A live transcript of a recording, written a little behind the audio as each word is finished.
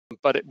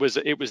but it was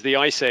the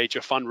ice age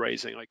of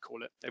fundraising, I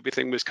call it.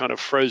 Everything was kind of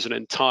frozen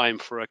in time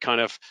for a kind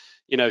of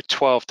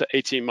 12 to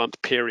 18 month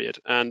period,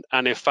 and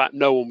in fact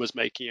no one was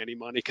making any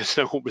money because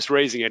no one was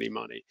raising any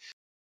money.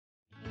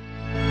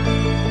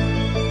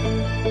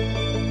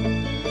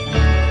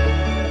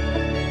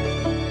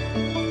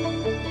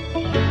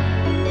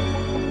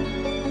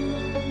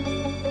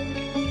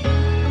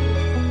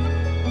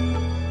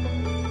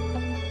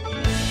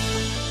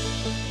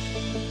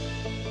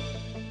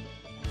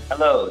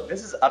 Hello,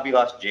 this is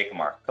Abhilash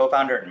Jayakumar,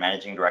 co-founder and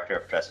managing director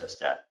of Trust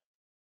Vista.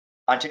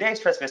 On today's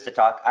Trust Vista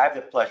talk, I have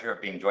the pleasure of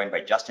being joined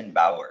by Justin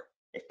Bauer,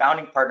 a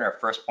founding partner of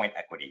FirstPoint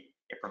Equity,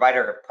 a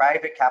provider of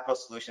private capital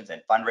solutions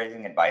and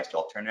fundraising advice to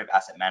alternative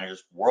asset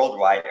managers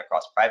worldwide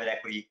across private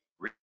equity,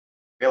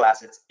 real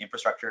assets,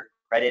 infrastructure,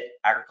 credit,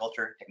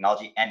 agriculture,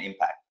 technology, and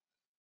impact.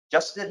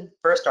 Justin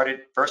first started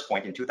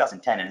FirstPoint in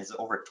 2010 and has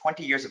over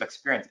 20 years of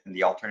experience in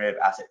the alternative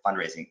asset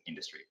fundraising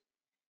industry.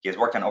 He has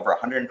worked on over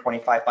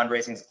 125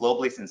 fundraisings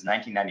globally since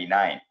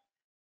 1999.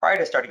 Prior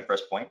to starting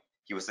FirstPoint,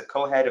 he was the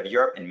co-head of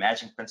Europe and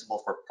managing principal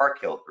for Park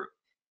Hill Group.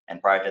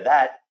 And prior to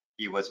that,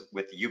 he was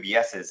with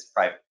UBS's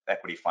private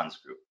equity funds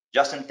group.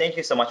 Justin, thank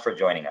you so much for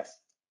joining us.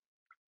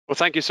 Well,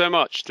 thank you so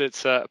much.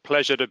 It's a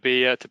pleasure to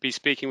be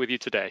speaking with you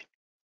today.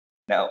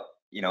 Now,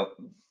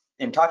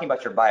 in talking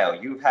about your bio,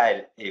 you've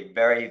had a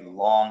very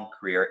long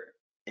career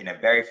in a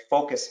very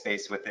focused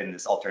space within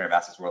this alternative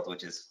assets world,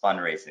 which is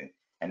fundraising.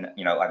 And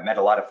I've met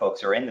a lot of folks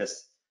who are in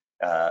this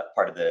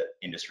part of the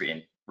industry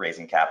and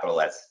raising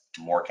capital as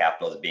more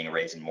capital is being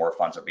raised and more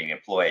funds are being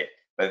employed,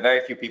 but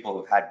very few people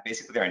who've had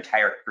basically their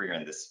entire career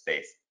in this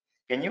space.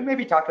 Can you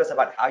maybe talk to us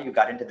about how you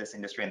got into this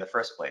industry in the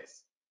first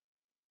place?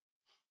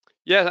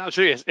 Yeah,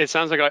 absolutely. It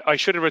sounds like I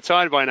should have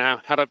retired by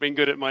now had I been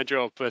good at my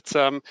job. But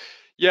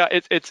yeah,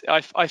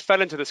 I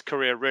fell into this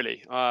career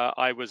really.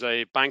 I was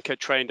a banker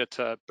trained at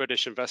a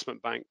British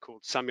investment bank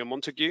called Samuel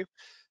Montague,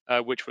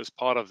 which was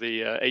part of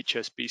the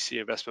HSBC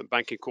Investment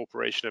Banking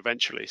Corporation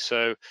eventually.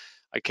 So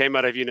I came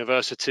out of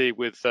university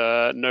with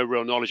no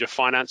real knowledge of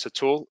finance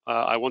at all.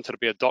 I wanted to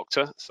be a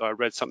doctor, so I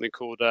read something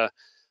called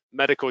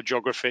medical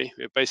geography.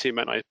 It basically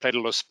meant I played a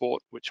lot of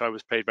sport, which I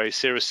was played very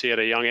seriously at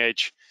a young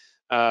age.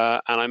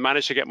 And I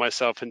managed to get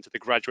myself into the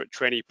graduate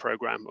trainee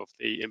program of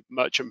the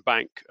merchant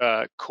bank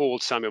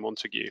called Samuel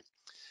Montague.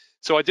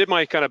 So I did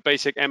my kind of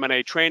basic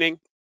M&A training.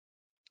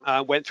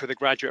 Went through the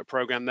graduate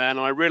program there, and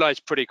I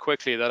realized pretty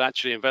quickly that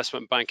actually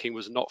investment banking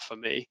was not for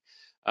me.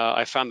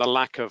 I found the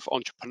lack of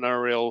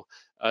entrepreneurial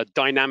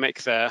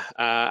dynamic there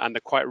and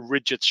the quite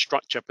rigid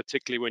structure,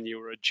 particularly when you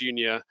were a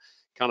junior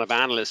kind of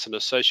analyst and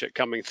associate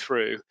coming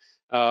through,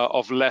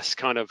 of less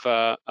kind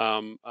of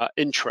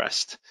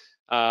interest.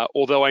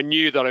 Although I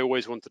knew that I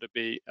always wanted to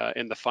be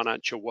in the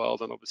financial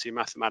world, and obviously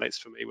mathematics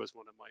for me was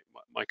one of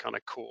my kind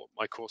of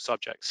core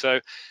subjects. So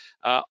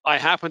I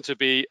happened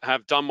to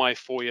have done my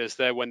 4 years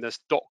there when this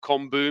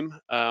dot-com boom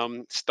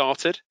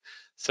started.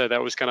 So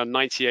that was kind of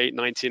 98,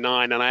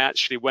 99, and I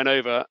actually went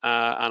over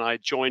and I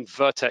joined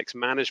Vertex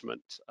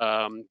Management,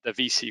 the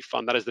VC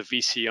fund. That is the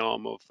VC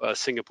arm of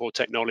Singapore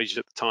Technologies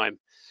at the time.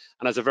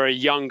 And as a very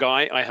young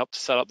guy, I helped to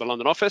set up the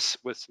London office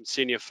with some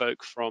senior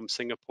folk from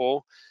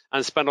Singapore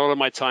and spent a lot of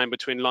my time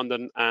between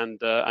London and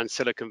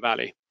Silicon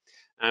Valley.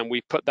 And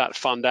we put that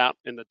fund out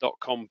in the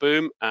dot-com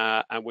boom,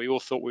 and we all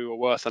thought we were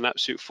worth an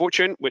absolute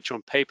fortune, which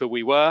on paper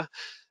we were.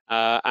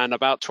 And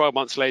about 12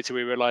 months later,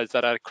 we realized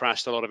that I'd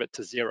crashed a lot of it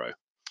to zero.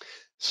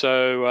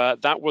 So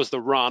that was the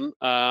run.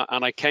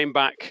 And I came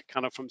back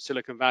kind of from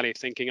Silicon Valley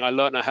thinking I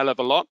learned a hell of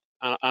a lot,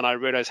 and I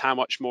realized how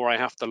much more I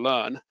have to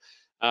learn.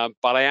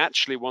 But I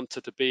actually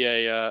wanted to be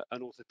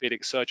an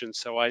orthopedic surgeon.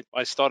 So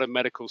I started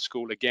medical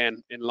school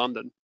again in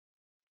London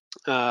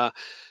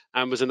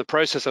and was in the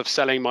process of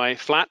selling my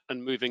flat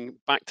and moving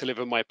back to live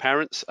with my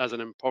parents as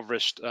an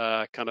impoverished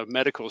kind of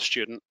medical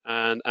student.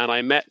 And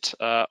I met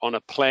on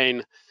a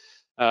plane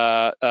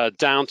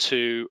down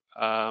to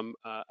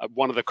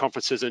one of the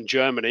conferences in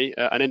Germany,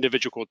 an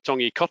individual called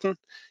Tongi Cotton.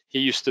 He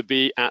used to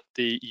be at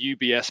the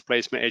UBS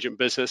placement agent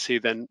business. He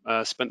then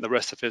spent the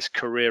rest of his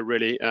career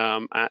really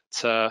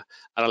at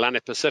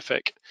Atlantic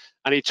Pacific.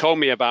 And he told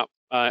me about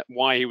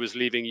why he was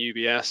leaving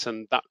UBS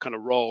and that kind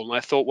of role. And I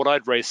thought, well,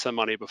 I'd raised some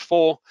money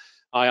before.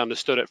 I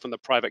understood it from the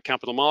private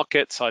capital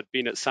markets. I'd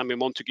been at Samuel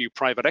Montague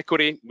Private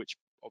Equity, which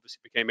obviously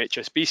became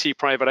HSBC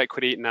Private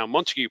Equity, now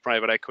Montague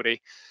Private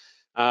Equity.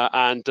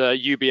 And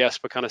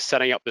UBS were kind of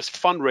setting up this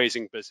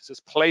fundraising business,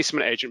 this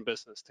placement agent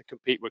business to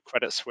compete with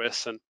Credit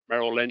Suisse and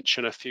Merrill Lynch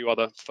and a few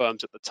other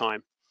firms at the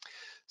time.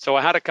 So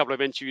I had a couple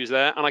of interviews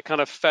there and I kind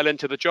of fell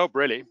into the job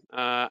really.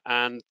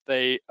 And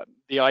the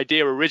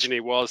idea originally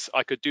was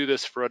I could do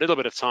this for a little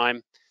bit of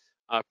time,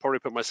 probably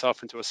put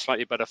myself into a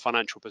slightly better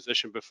financial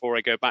position before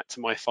I go back to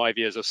my 5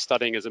 years of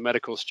studying as a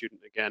medical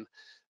student again.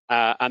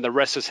 And the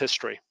rest is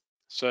history.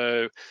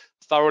 So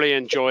thoroughly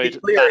enjoyed.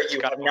 To be clear,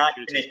 you have not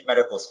finished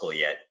medical school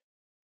yet.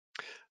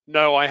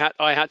 No, I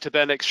had to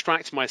then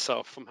extract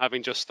myself from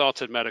having just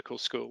started medical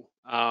school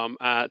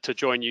to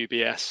join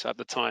UBS at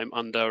the time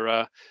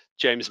under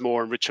James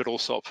Moore and Richard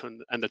Alsop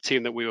and the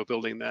team that we were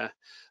building there.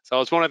 So I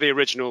was one of the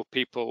original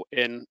people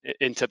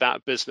into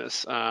that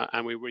business,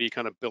 and we really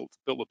kind of built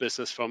the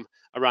business from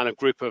around a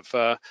group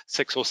of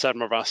 6 or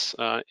 7 of us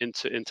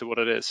into what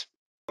it is.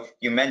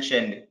 You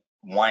mentioned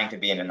wanting to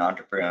be in an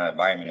entrepreneurial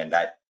environment, and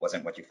that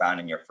wasn't what you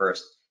found in your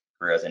first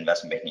career as an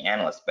investment banking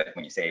analyst. But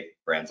when you say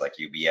brands like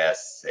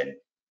UBS and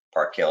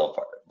Park Hill,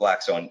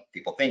 Blackstone,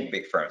 people think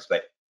big firms.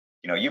 But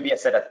UBS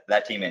set up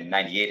that team in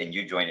 '98, and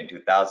you joined in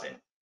 2000.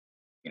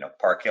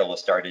 Park Hill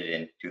was started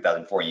in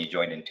 2004, and you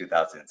joined in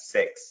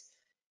 2006.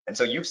 And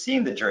so you've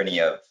seen the journey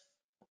of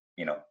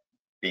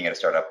being at a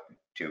startup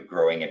to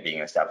growing and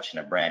being established in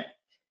a brand.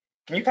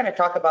 Can you kind of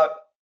talk about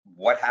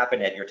what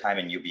happened at your time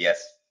in UBS,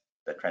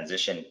 the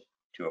transition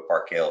to a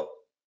Park Hill,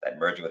 that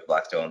merger with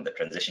Blackstone, the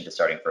transition to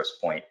starting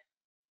FirstPoint?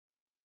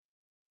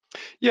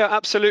 Yeah,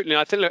 absolutely.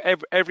 I think, look,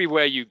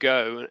 everywhere you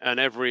go and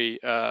every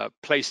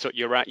place that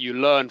you're at, you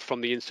learn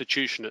from the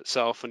institution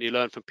itself, and you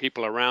learn from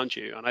people around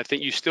you. And I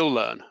think you still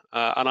learn,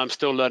 and I'm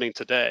still learning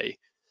today.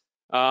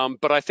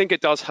 But I think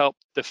it does help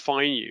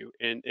define you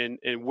in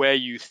where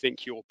you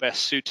think you're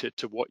best suited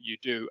to what you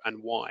do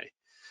and why.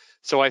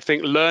 So I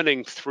think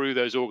learning through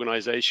those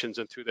organizations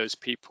and through those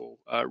people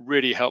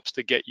really helps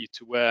to get you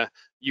to where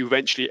you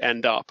eventually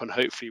end up, and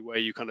hopefully where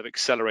you kind of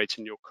accelerate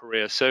in your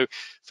career. So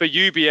for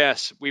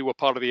UBS, we were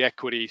part of the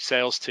equity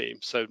sales team,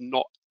 so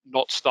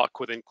not stuck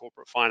within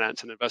corporate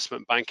finance and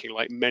investment banking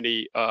like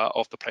many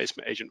of the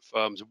placement agent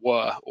firms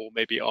were or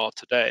maybe are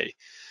today.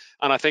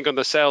 And I think on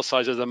the sales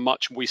side,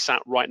 we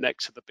sat right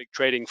next to the big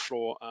trading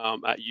floor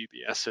at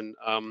UBS and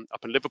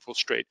up in Liverpool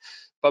Street,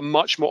 but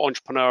much more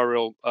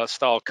entrepreneurial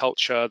style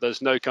culture.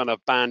 There's no kind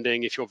of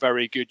banding. If you're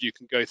very good, you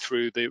can go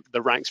through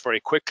the ranks very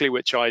quickly,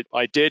 which I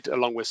did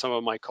along with some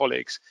of my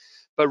colleagues.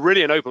 But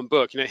really an open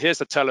book. Here's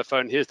the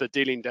telephone, here's the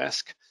dealing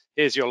desk,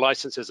 here's your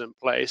licenses in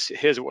place,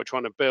 here's what we're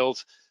trying to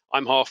build.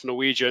 I'm half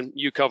Norwegian,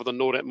 you cover the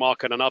Nordic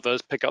market and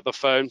others, pick up the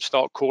phone,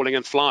 start calling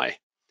and fly.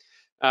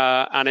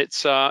 And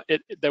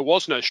there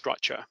was no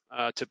structure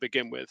to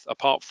begin with,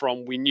 apart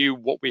from we knew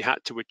what we had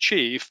to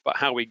achieve, but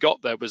how we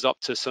got there was up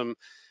to some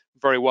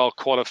very well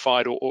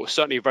qualified or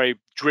certainly very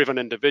driven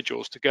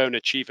individuals to go and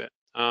achieve it.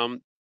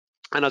 And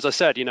as I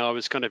said, I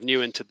was kind of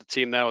new into the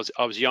team there.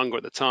 I was younger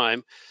at the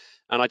time,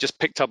 and I just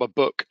picked up a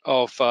book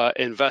of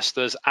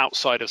investors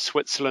outside of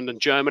Switzerland and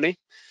Germany.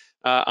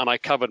 And I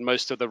covered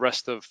most of the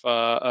rest of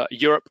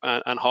Europe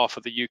and half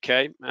of the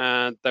UK.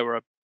 And there were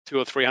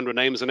 200 or 300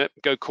 names in it.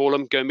 Go call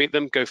them, go meet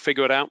them, go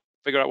figure out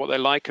what they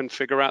like, and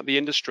figure out the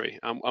industry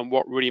and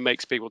what really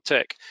makes people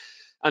tick.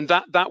 And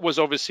that was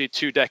obviously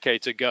 2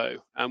 decades ago.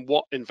 And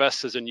what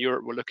investors in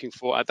Europe were looking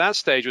for at that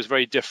stage was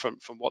very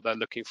different from what they're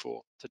looking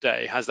for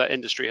today, as that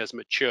industry has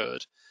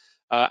matured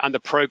and the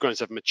programs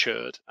have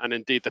matured, and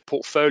indeed the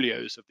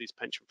portfolios of these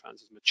pension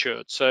funds have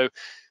matured. So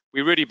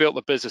we really built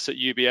the business at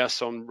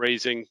UBS on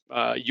raising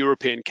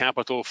European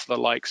capital for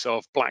the likes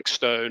of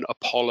Blackstone,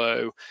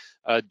 Apollo,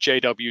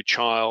 JW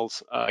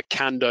Childs,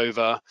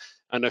 Candover,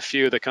 and a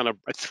few of the kind of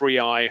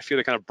 3i, a few of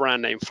the kind of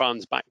brand name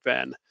funds back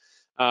then.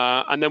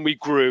 And then we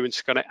grew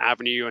into kind of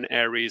Avenue and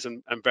Ares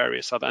and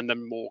various other, and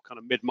then more kind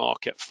of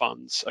mid-market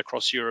funds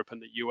across Europe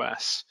and the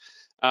US.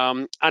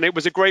 And it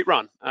was a great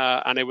run,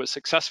 and it was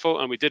successful,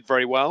 and we did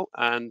very well.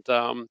 And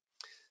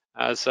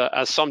as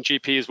some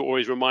GPs will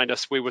always remind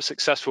us, we were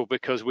successful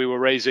because we were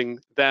raising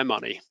their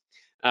money.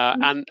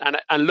 And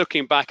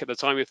looking back at the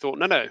time, we thought,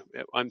 no,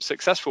 I'm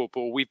successful,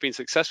 but we've been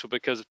successful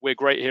because we're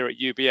great here at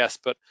UBS.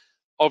 But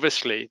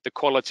obviously, the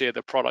quality of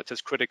the product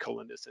is critical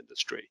in this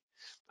industry,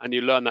 and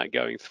you learn that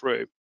going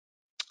through.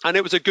 And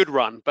it was a good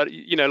run, but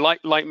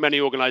like many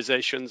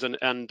organizations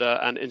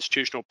and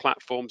institutional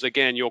platforms,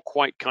 again, you're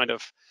quite kind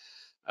of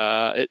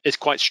it's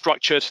quite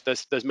structured.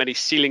 There's many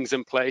ceilings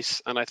in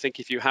place, and I think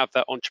if you have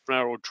that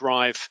entrepreneurial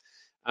drive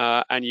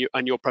and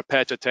you're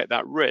prepared to take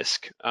that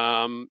risk,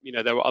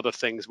 there were other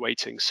things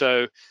waiting.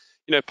 So,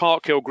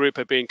 Park Hill Group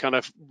had been kind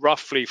of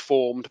roughly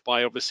formed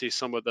by obviously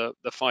some of the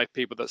 5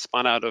 people that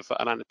spun out of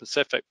Atlantic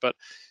Pacific, but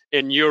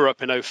in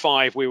Europe in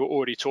 2005 we were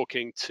already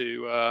talking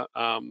to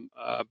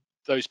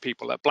those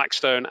people at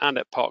Blackstone and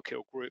at Park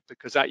Hill Group,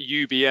 because at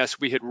UBS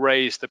we had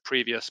raised the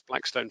previous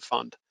Blackstone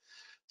fund.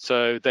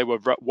 So they were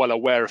well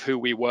aware of who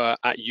we were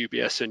at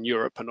UBS in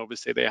Europe, and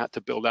obviously they had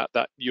to build out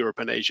that Europe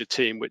and Asia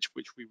team, which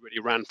we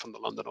really ran from the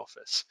London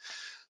office.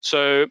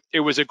 So it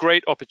was a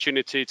great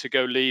opportunity to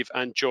go leave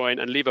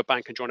a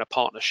bank and join a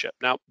partnership.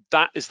 Now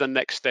that is the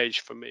next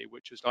stage for me,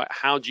 which is like,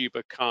 how do you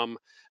become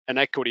an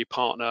equity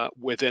partner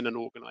within an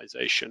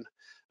organization?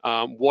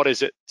 What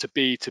is it to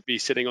be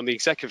sitting on the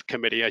executive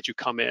committee as you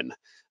come in?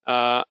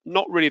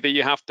 Not really that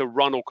you have to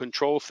run or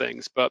control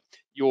things, but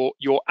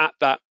you're at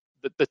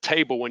the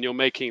table when you're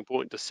making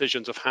important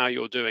decisions of how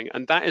you're doing.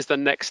 And that is the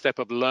next step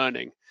of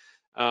learning,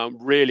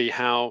 really,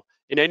 how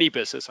in any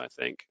business, I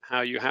think,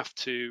 how you have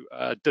to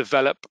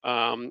develop,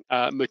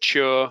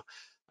 mature,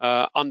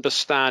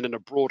 understand in a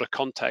broader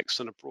context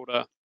and a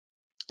broader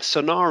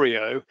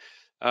scenario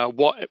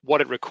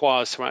what it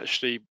requires to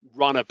actually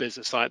run a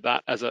business like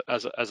that.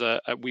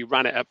 We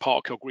ran it at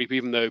Park Hill Group,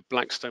 even though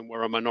Blackstone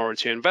were a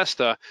minority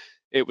investor.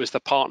 It was the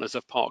partners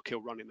of Park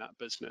Hill running that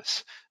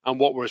business and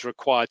what was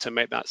required to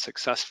make that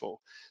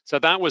successful. So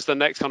that was the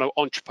next kind of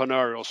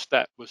entrepreneurial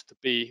step, was to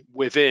be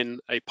within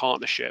a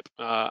partnership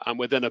and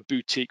within a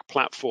boutique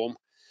platform.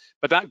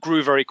 But that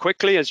grew very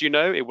quickly. As you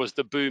know, it was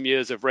the boom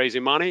years of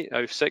raising money,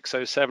 06,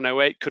 07,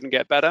 08, couldn't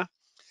get better.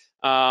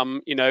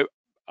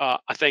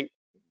 I think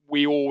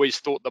we always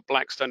thought that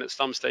Blackstone at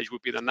some stage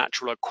would be the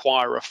natural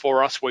acquirer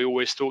for us. We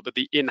always thought that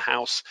the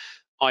in-house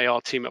IR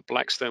team at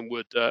Blackstone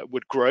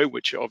would grow,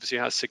 which it obviously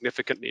has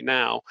significantly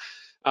now.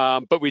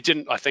 But we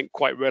didn't, I think,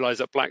 quite realize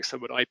that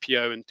Blackstone would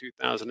IPO in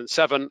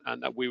 2007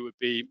 and that we would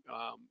be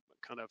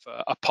kind of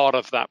a part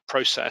of that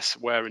process,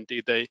 where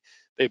indeed they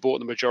bought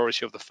the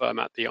majority of the firm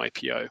at the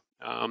IPO.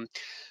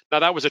 Now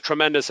that was a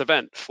tremendous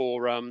event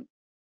for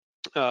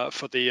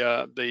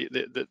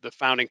the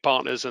founding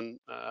partners and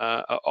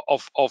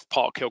of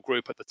Park Hill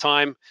Group at the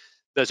time.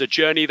 There's a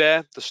journey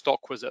there. The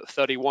stock was at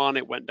 31.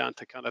 It went down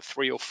to kind of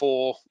 3 or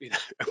 4,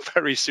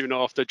 very soon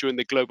after, during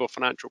the global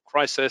financial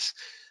crisis.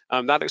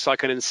 That looks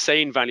like an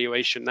insane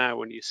valuation now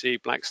when you see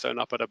Blackstone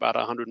up at about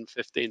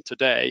 115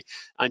 today,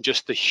 and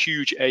just the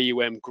huge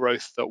AUM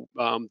growth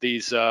that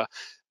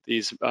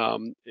these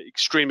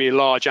extremely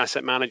large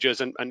asset managers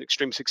and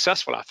extremely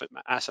successful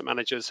asset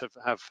managers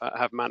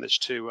have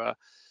managed to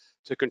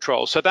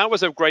control. So that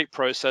was a great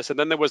process. And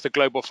then there was the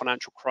global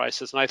financial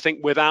crisis. And I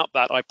think without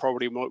that, I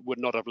probably would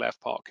not have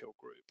left Park Hill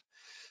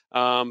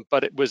Group.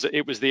 But it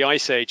was the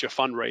ice age of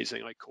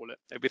fundraising, I call it.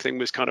 Everything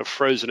was kind of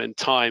frozen in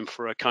time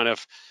for a kind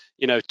of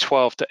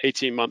 12 to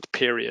 18 month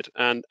period.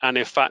 And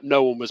in fact,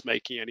 no one was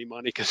making any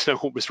money because no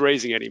one was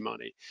raising any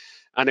money.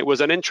 And it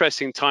was an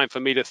interesting time for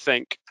me to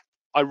think,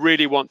 I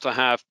really want to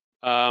have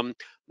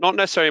not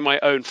necessarily my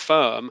own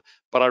firm,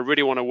 but I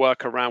really want to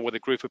work around with a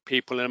group of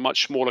people in a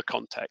much smaller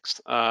context.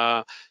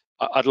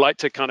 I'd like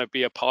to kind of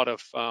be a part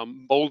of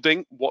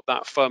molding what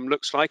that firm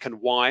looks like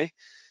and why.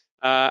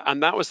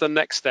 And that was the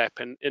next step.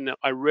 And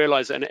I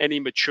realized that in any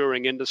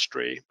maturing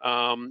industry,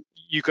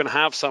 you can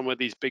have some of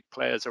these big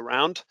players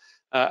around.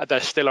 They're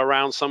still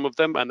around, some of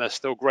them, and they're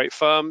still great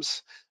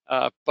firms.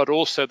 But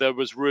also there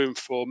was room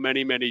for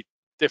many, many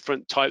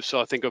different types,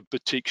 I think, of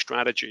boutique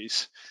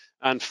strategies.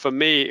 And for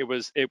me, it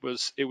was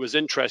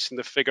interesting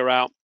to figure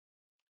out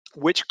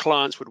which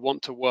clients would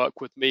want to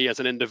work with me as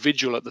an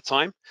individual at the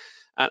time,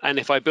 and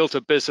if I built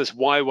a business,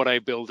 why would I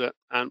build it,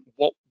 and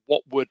what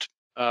would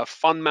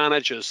fund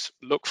managers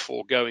look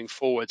for going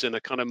forwards in a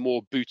kind of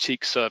more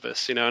boutique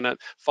service. And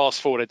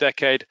fast forward a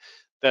decade,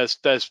 there's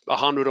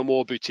 100 or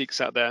more boutiques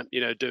out there,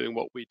 doing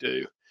what we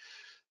do.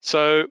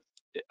 So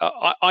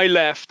I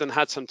left and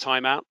had some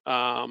time out.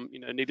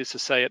 Needless to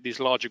say, at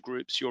these larger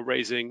groups, you're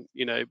raising,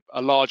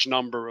 a large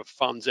number of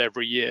funds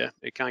every year.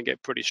 It can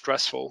get pretty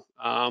stressful.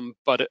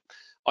 But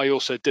I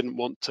also didn't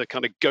want to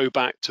kind of go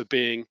back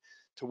to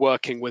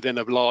working within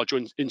a large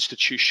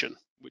institution,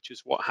 which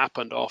is what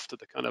happened after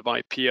the kind of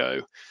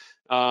IPO.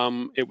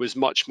 It was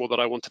much more that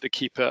I wanted to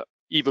keep it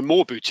even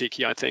more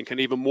boutique-y, I think, and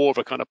even more of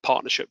a kind of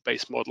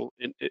partnership-based model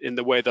in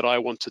the way that I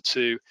wanted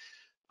to,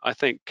 I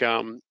think,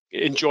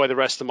 enjoy the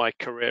rest of my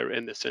career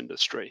in this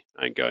industry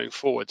and going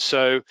forward.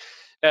 So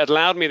it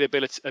allowed me the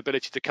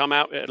ability to come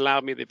out. It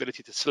allowed me the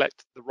ability to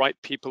select the right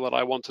people that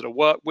I wanted to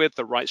work with,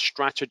 the right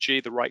strategy,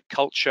 the right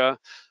culture.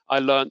 I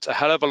learned a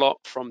hell of a lot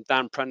from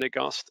Dan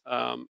Prendergast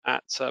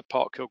at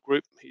Park Hill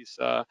Group. He's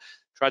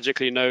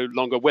tragically no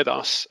longer with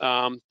us,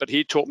 but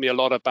he taught me a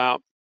lot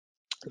about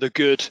the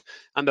good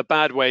and the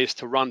bad ways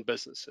to run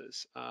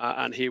businesses,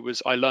 and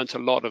I learned a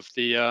lot of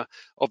the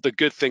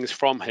good things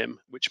from him,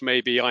 which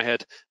maybe I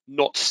had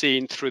not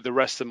seen through the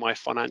rest of my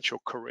financial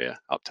career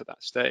up to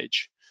that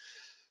stage.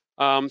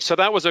 So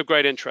that was of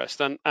great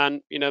interest, and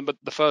but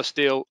the first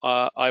deal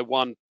I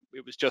won,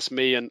 it was just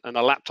me and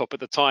a laptop at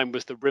the time,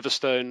 was the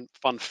Riverstone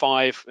Fund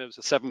 5. It was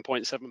a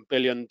 $7.7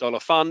 billion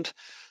fund.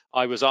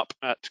 I was up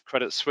at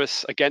Credit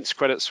Suisse, against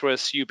Credit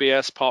Suisse,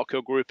 UBS, Park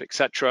Hill Group,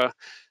 etc.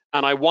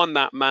 And I won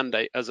that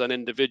mandate as an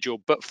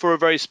individual, but for a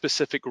very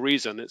specific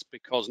reason. It's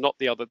because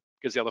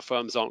because the other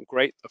firms aren't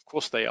great. Of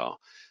course they are.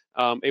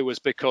 It was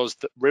because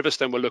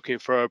Riverstone were looking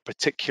for a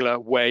particular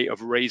way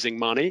of raising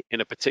money in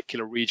a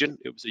particular region.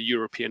 It was a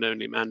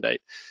European-only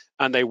mandate.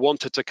 And they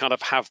wanted to kind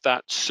of have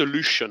that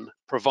solution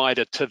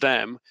provided to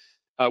them,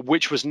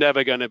 which was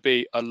never going to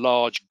be a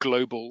large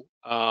global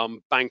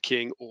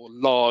banking or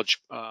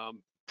large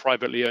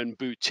privately owned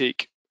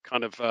boutique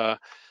kind of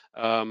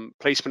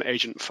placement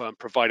agent firm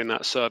providing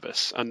that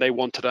service. And they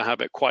wanted to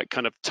have it quite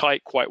kind of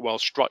tight, quite well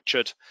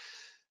structured.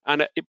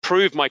 And it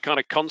proved my kind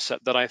of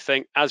concept that I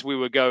think as we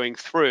were going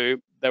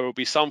through, there will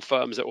be some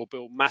firms that will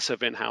build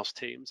massive in-house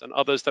teams and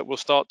others that will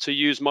start to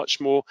use much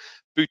more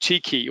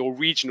boutique-y or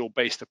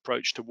regional-based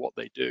approach to what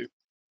they do.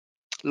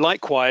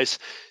 Likewise,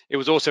 it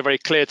was also very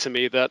clear to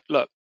me that,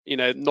 look,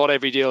 not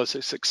every deal is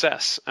a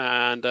success.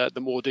 And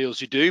the more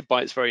deals you do,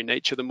 by its very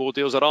nature, the more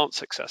deals that aren't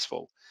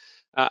successful.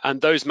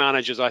 And those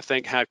managers, I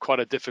think, had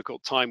quite a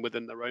difficult time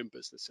within their own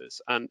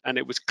businesses. And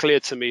it was clear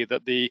to me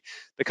that the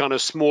kind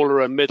of smaller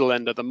and middle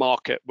end of the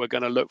market were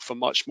going to look for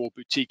much more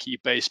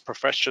boutique-based,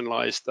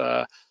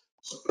 professionalized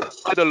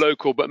either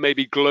local but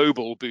maybe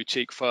global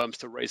boutique firms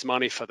to raise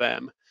money for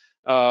them,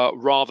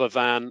 rather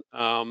than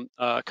kind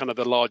of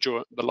the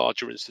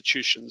larger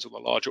institutions or the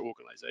larger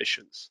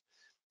organizations.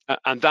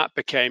 And that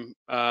became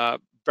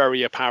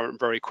very apparent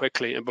very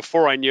quickly. And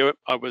before I knew it,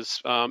 I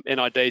was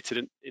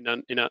inundated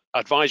in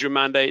advisory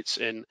mandates,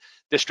 in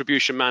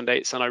distribution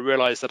mandates, and I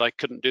realized that I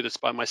couldn't do this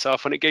by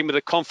myself. And it gave me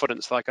the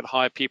confidence that I could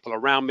hire people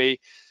around me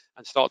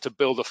and start to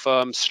build a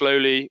firm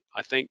slowly,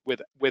 I think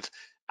with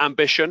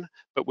ambition,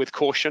 but with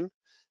caution.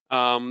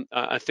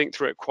 I think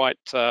through it quite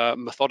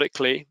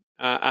methodically,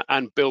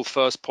 and build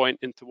FirstPoint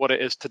into what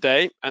it is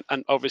today.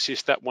 And obviously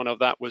step one of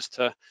that was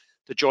to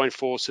join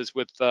forces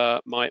with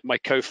my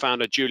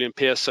co-founder, Julian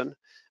Pearson,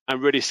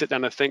 and really sit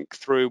down and think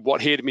through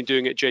what he had been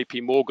doing at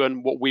JP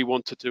Morgan, what we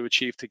wanted to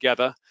achieve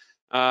together.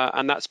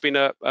 And that's been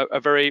a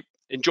very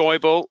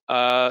enjoyable,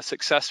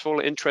 successful,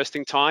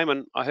 interesting time.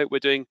 And I hope we're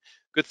doing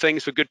good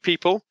things for good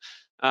people.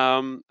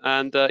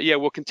 Yeah,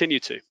 we'll continue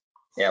to.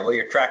 Yeah, well,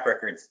 your track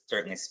record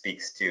certainly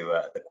speaks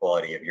to the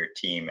quality of your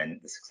team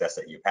and the success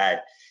that you've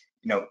had.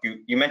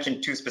 You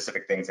mentioned two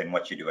specific things in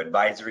what you do: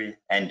 advisory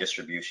and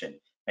distribution.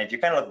 And if you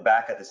kind of look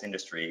back at this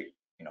industry,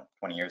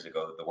 20 years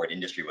ago, the word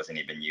industry wasn't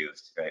even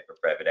used, right, for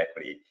private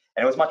equity.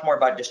 And it was much more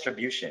about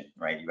distribution,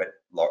 right? You had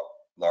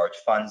large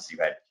funds, you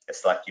had a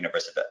select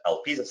universe of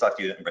LPs, a select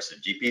universe of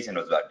GPs, and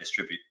it was about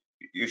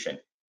distribution.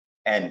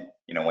 And,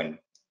 when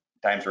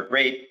times were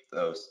great,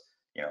 those,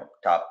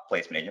 top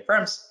placement agent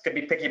firms could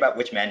be picky about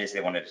which mandates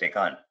they wanted to take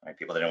on, right?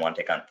 People didn't want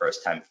to take on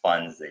first-time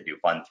funds. They do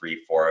fund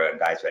 3, 4, and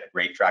guys who had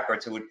great track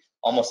records who would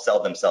almost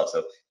sell themselves.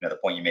 So, the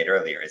point you made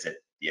earlier, is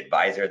it the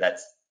advisor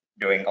that's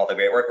doing all the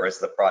great work, or is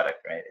the product,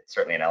 right? It's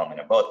certainly an element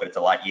of both, but it's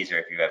a lot easier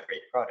if you have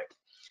great product.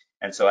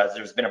 And so as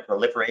there's been a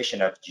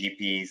proliferation of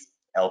GPs,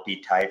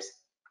 LP types,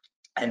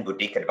 and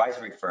boutique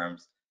advisory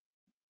firms,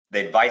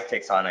 the advice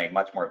takes on a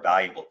much more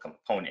valuable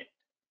component.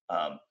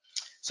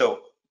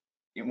 So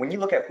when you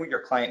look at who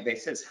your client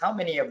base is, how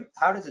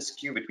does it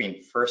skew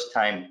between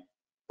first-time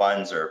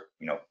funds, or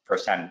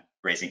first-time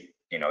raising,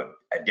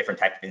 a different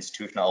type of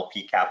institutional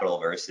LP capital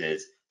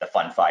versus the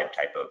Fund 5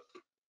 type of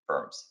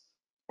firms?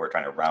 We're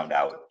trying to round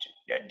out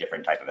a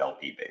different type of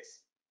LP base.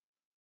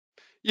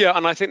 Yeah,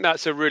 and I think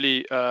that's a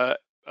really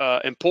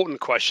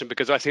important question,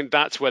 because I think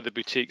that's where the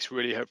boutiques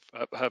really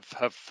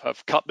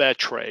have cut their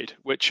trade,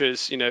 which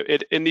is,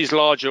 in these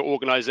larger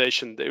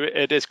organizations,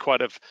 it is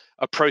quite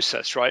a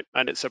process, right?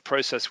 And it's a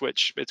process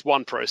which it's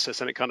one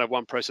process, and it kind of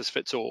one process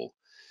fits all.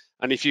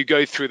 And if you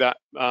go through that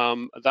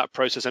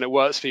process and it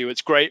works for you,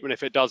 it's great. And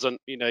if it doesn't,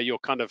 you're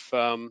kind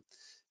of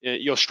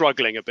you're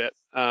struggling a bit.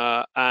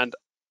 And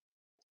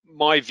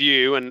my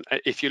view, and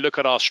if you look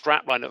at our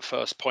strapline at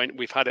FirstPoint,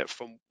 we've had it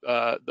from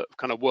the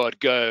kind of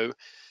word go,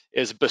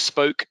 is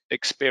bespoke,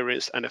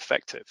 experienced, and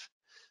effective.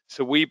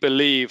 So we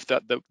believe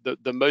that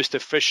the most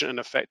efficient and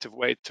effective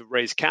way to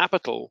raise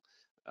capital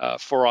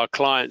for our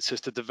clients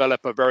is to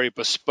develop a very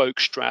bespoke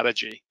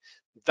strategy.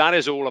 That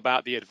is all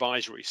about the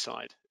advisory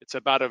side. It's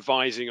about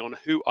advising on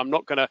who. I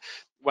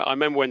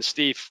remember when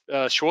Steve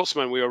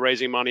Schwartzman, we were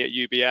raising money at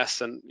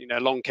UBS, and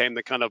along came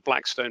the kind of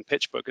Blackstone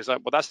pitch book. It's like,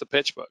 well, that's the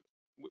pitch book.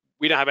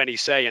 We don't have any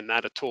say in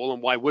that at all,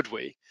 and why would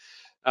we?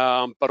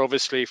 But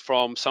obviously,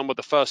 from some of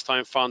the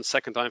first-time funds,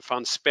 second-time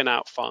funds,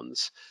 spin-out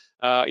funds,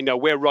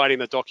 we're writing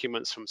the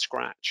documents from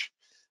scratch.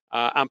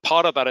 And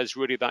part of that is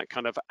really that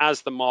kind of,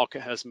 as the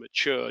market has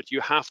matured,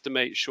 you have to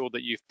make sure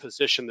that you've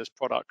positioned this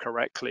product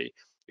correctly.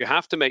 You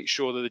have to make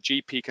sure that the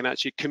GP can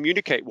actually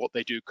communicate what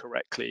they do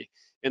correctly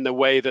in the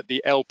way that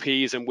the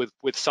LPs, and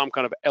with some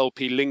kind of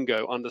LP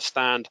lingo,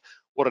 understand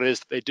what it is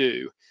that they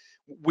do.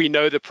 We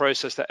know the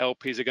process that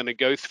LPs are going to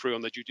go through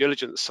on the due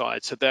diligence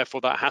side, so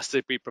therefore that has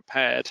to be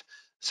prepared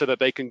so that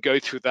they can go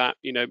through that,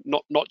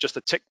 not just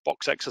a tick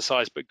box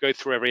exercise, but go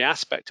through every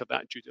aspect of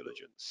that due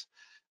diligence.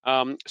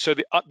 So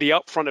the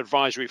upfront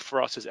advisory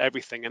for us is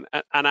everything,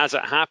 and as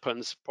it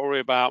happens,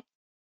 probably about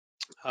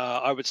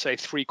I would say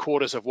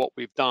 3/4 of what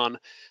we've done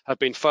have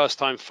been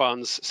first-time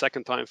funds,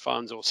 second-time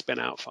funds, or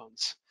spin-out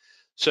funds.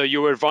 So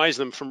you advise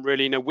them from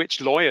really,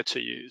 which lawyer to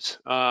use,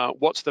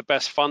 what's the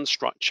best fund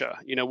structure,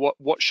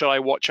 what should I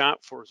watch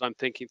out for as I'm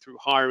thinking through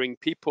hiring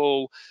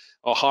people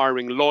or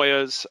hiring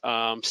lawyers,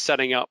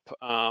 setting up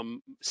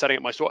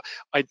my store.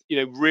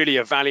 Really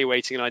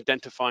evaluating and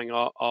identifying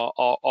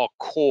our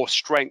core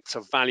strengths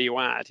of value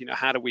add.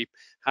 How do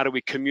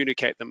we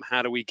communicate them?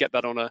 How do we get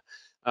that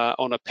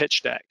on a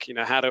pitch deck?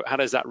 How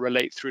does that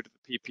relate through to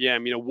the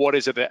PPM? What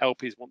is it that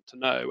LPs want to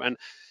know?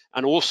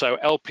 And also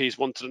LPs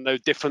wanted to know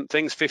different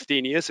things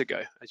 15 years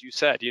ago. As you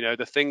said,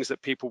 the things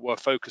that people were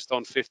focused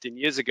on 15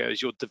 years ago as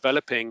you're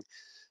developing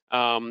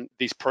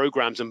these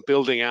programs and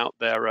building out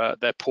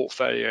their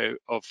portfolio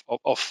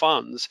of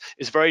funds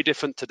is very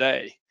different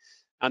today.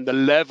 And the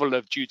level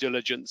of due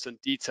diligence and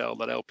detail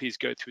that LPs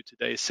go through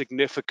today is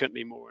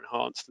significantly more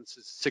enhanced and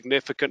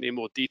significantly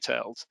more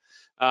detailed,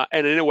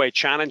 and in a way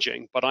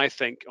challenging, but I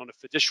think on a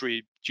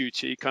fiduciary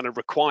duty kind of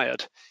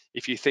required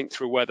if you think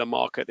through where the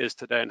market is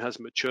today and has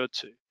matured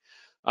to.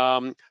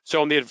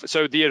 So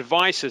the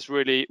advice is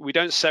really, we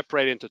don't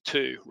separate into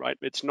two, right?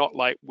 It's not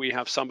like we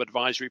have some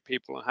advisory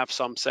people and have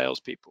some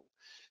salespeople.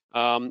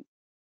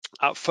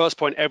 At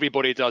FirstPoint,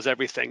 everybody does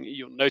everything.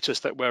 You'll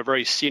notice that we're a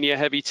very senior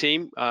heavy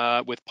team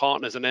with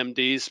partners and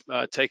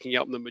MDs taking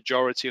up the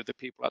majority of the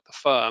people at the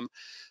firm.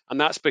 And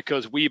that's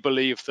because we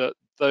believe that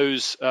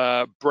those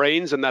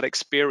brains and that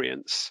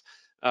experience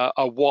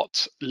are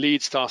what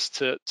leads us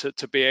to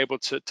be able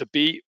to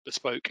be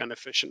bespoke and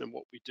efficient in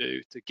what we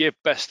do, to give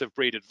best of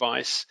breed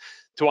advice,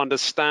 to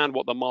understand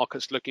what the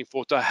market's looking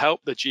for, to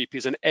help the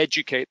GPs and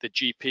educate the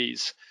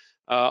GPs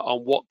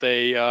on what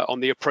on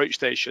the approach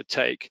they should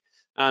take.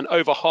 And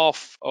over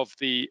half of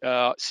the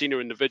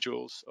senior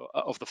individuals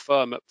of the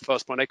firm at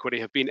FirstPoint Equity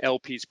have been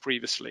LPs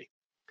previously.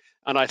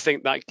 And I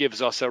think that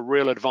gives us a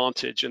real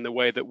advantage in the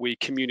way that we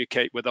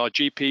communicate with our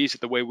GPs,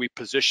 the way we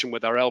position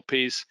with our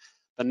LPs,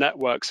 the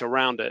networks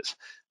around it.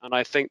 And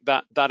I think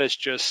that is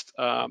just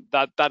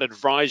that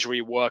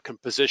advisory work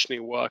and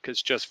positioning work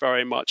is just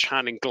very much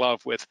hand in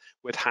glove with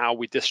how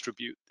we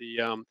distribute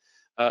the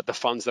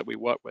funds that we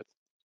work with.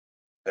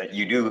 That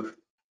you do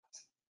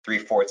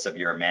 3/4 of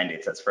your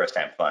mandates as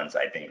first-time funds,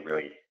 I think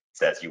really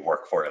says you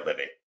work for a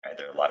living. Right?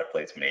 There are a lot of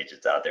placement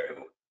agents out there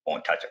who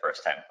won't touch a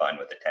first-time fund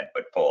with a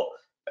 10-foot pole.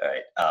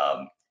 Right?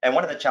 And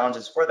one of the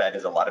challenges for that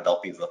is a lot of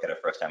LPs look at a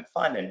first-time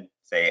fund and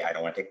say, I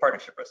don't want to take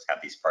partnership risks,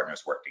 have these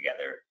partners work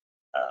together,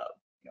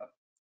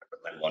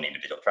 let alone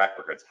individual track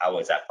records. How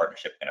is that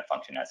partnership going to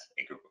function as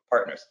a group of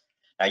partners?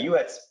 Now, you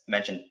had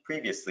mentioned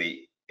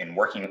previously in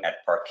working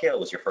at Park Hill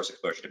was your first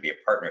exposure to be a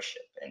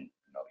partnership, and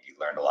you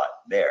learned a lot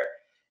there.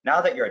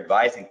 Now that you're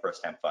advising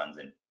first-time funds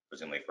and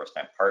presumably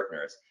first-time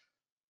partners,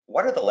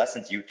 what are the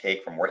lessons you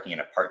take from working in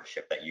a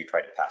partnership that you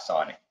try to pass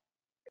on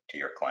to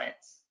your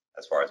clients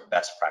as far as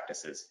best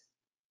practices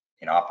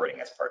in operating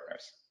as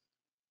partners?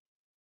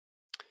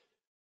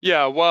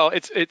 Yeah, well,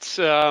 that's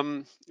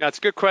a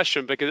good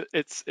question, because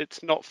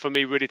it's not for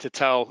me really to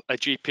tell a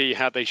GP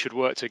how they should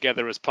work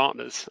together as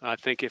partners. I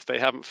think if they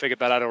haven't figured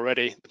that out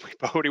already, we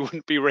probably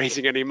wouldn't be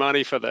raising any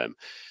money for them.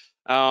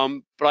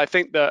 But I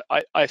think that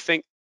I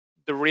think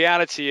the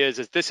reality is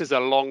this is a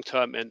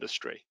long-term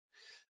industry,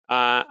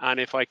 and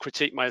if I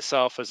critique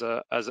myself as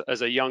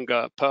a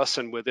younger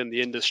person within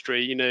the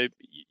industry,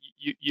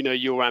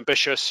 you're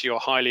ambitious, you're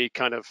highly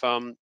kind of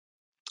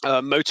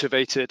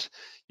motivated,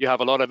 you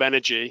have a lot of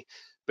energy,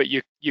 but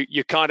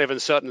you kind of in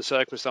certain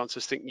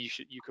circumstances think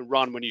you can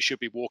run when you should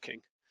be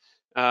walking.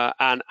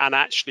 And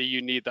actually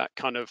you need that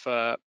kind of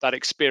that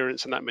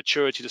experience and that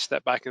maturity to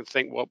step back and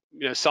think, well,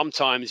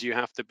 sometimes you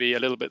have to be a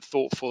little bit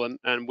thoughtful,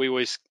 and we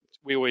always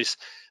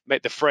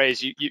make the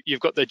phrase, you've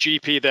got the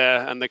GP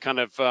there and the kind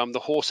of the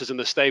horses in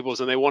the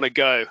stables, and they want to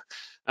go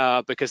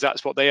because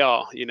that's what they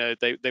are.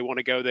 They want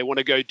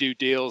to go do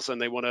deals,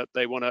 and they want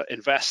to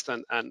invest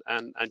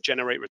and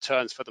generate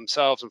returns for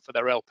themselves and for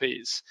their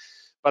LPs.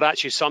 But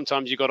actually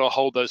sometimes you've got to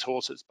hold those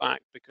horses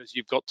back, because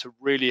you've got to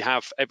really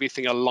have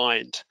everything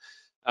aligned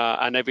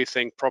and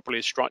everything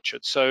properly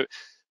structured. So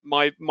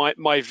my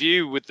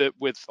view with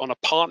on a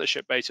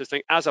partnership basis,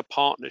 think as a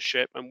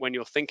partnership, and when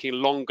you're thinking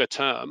longer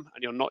term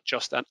and you're not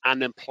just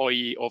an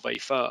employee of a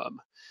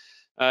firm,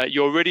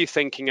 you're really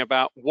thinking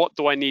about, what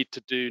do I need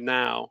to do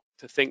now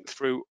to think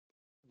through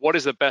what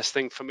is the best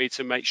thing for me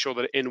to make sure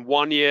that in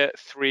 1 year,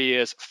 3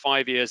 years,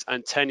 5 years,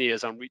 and 10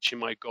 years, I'm reaching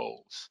my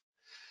goals.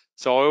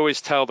 So I always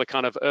tell the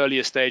kind of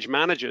earlier stage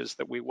managers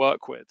that we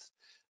work with,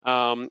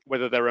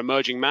 whether they're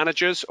emerging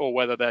managers or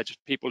whether they're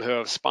just people who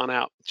have spun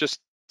out, just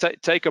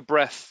take a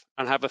breath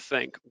and have a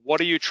think. What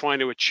are you trying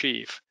to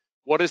achieve?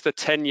 What is the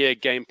 10-year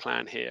game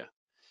plan here?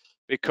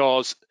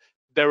 Because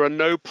there are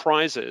no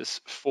prizes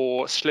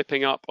for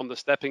slipping up on the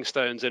stepping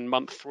stones in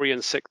month 3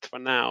 and 6 for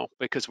now,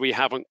 because we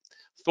haven't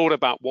thought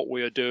about what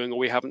we are doing, or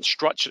we haven't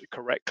structured it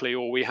correctly,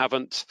 or we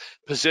haven't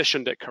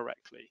positioned it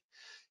correctly.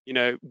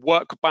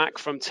 Work back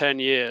from 10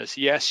 years.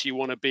 Yes, you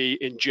want to be,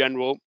 in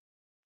general,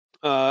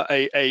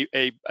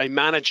 a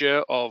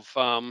manager of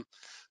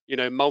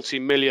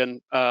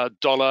multi-million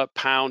dollar,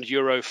 pound,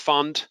 euro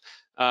fund.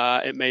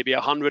 It may be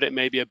 100, it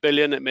may be 1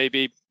 billion, it may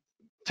be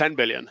 10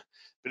 billion.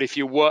 But if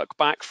you work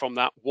back from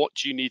that, what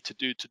do you need to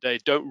do today?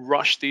 Don't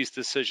rush these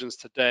decisions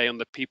today on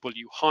the people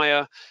you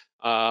hire,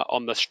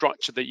 on the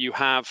structure that you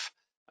have,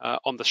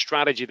 on the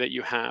strategy that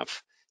you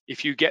have.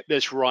 If you get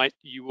this right,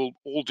 you will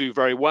all do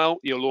very well.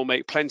 You'll all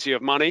make plenty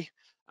of money,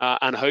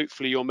 and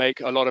hopefully you'll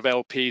make a lot of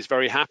LPs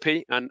very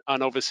happy, and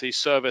obviously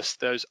service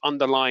those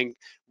underlying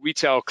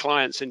retail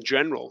clients in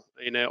general,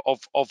 of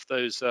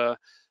those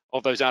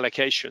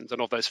allocations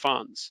and of those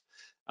funds.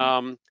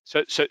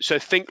 So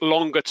think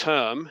longer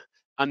term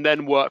and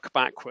then work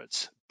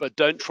backwards, but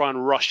don't try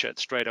and rush it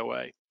straight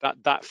away.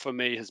 That for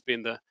me has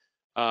been the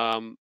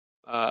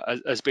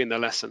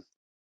lesson.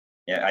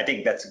 Yeah, I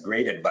think that's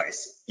great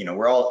advice.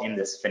 We're all in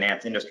this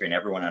finance industry, and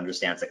everyone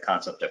understands the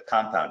concept of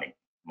compounding.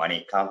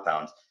 Money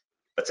compounds,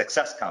 but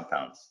success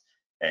compounds.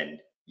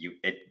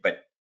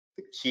 But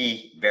the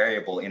key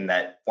variable in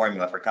that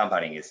formula for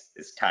compounding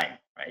is time,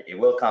 right? It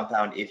will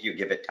compound if you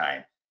give it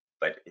time,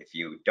 but if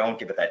you don't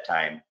give it that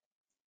time,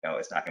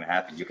 it's not going to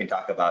happen. You can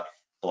talk about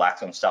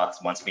Blackstone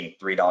stocks once being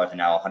 $3 and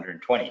now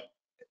 120.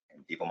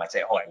 And people might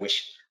say, oh, I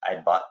wish I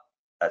had bought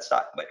that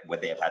stock, but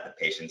would they have had the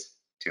patience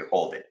to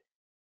hold it,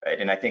 right?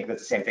 And I think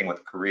that's the same thing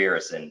with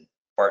careers and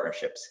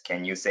partnerships.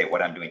 Can you say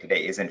what I'm doing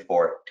today isn't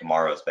for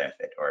tomorrow's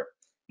benefit or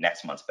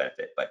next month's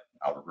benefit, but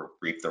I'll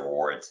reap the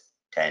rewards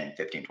 10,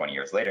 15, 20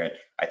 years later? And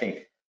I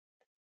think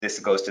this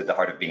goes to the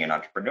heart of being an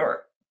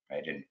entrepreneur,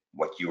 right? And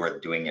what you were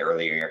doing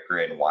earlier in your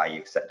career and why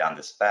you set down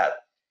this path.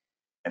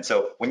 And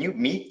so when you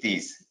meet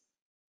these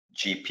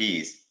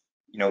GPs,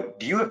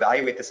 do you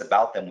evaluate this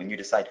about them when you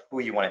decide who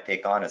you want to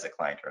take on as a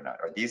client or not?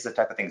 Are these the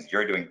type of things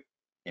you're doing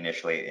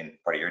initially in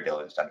part of your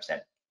diligence to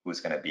understand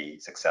who's going to be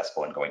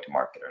successful in going to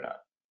market or not?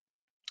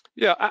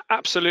 Yeah,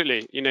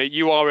 absolutely.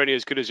 You are only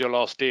as good as your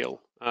last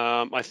deal.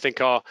 I think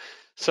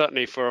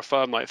certainly for a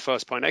firm like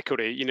FirstPoint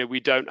Equity,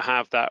 we don't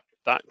have that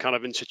kind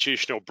of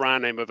institutional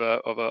brand name of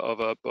a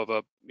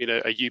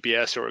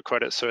UBS or a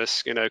Credit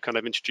Suisse, kind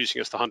of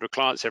introducing us to 100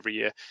 clients every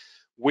year.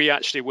 We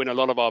actually win a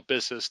lot of our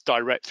business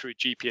direct through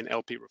GP and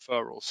LP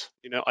referrals.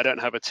 I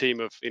don't have a team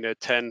of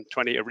 10,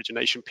 20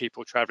 origination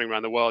people traveling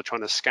around the world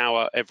trying to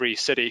scour every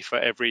city for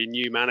every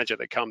new manager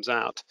that comes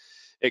out.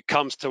 It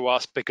comes to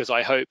us because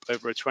I hope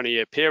over a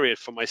 20-year period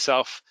for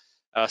myself,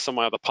 some of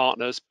my other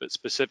partners, but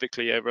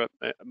specifically over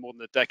more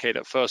than a decade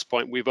at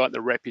FirstPoint, we've earned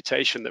the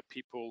reputation that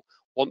people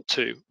want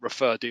to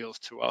refer deals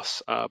to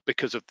us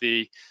because of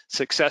the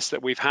success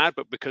that we've had,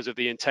 but because of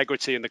the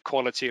integrity and the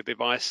quality of the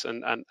advice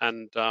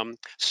and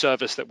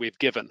service that we've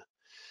given.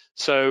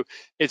 So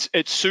it's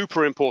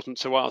super important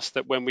to us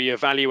that when we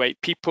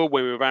evaluate people,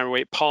 when we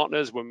evaluate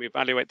partners, when we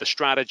evaluate the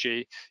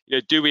strategy,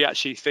 do we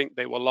actually think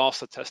they will last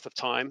the test of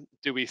time?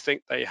 Do we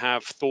think they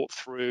have thought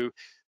through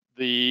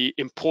the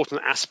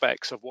important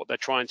aspects of what they're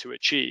trying to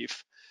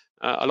achieve?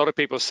 A lot of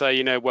people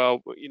say,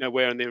 well,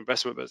 we're in the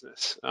investment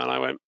business. And I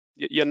went,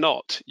 you're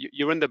not.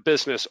 You're in the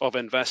business of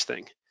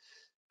investing.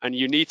 And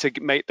you need to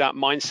make that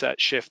mindset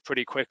shift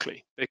pretty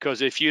quickly,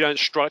 because if you don't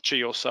structure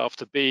yourself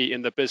to be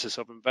in the business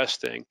of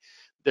investing,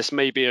 this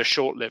may be a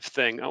short-lived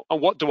thing.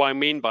 And what do I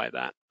mean by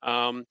that?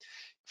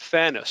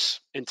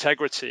 Fairness,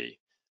 integrity,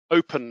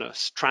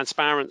 openness,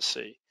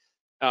 transparency.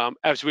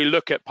 As we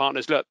look at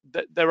partners, look,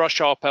 there are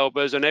sharp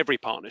elbows in every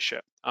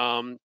partnership.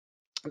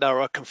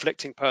 There are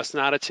conflicting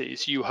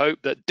personalities. You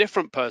hope that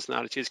different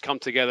personalities come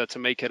together to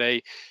make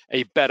it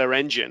a better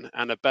engine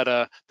and a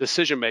better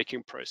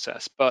decision-making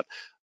process. But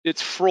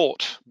it's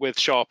fraught with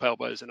sharp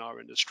elbows in our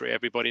industry.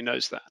 Everybody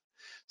knows that.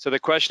 So the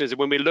question is,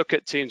 when we look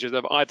at teams that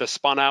have either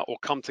spun out or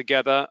come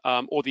together,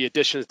 or the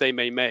additions they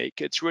may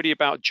make, it's really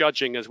about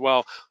judging as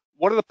well.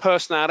 What are the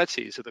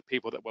personalities of the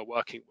people that we're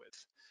working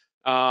with?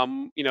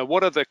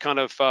 What are the kind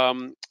of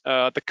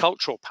the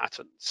cultural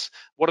patterns?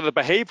 What are the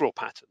behavioral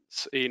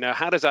patterns?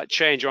 How does that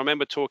change? I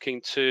remember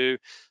talking to,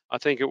 I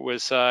think it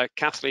was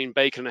Kathleen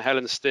Bacon and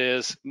Helen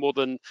Steers more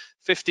than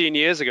 15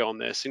 years ago on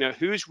this.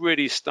 Who's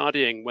really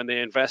studying when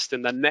they invest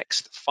in the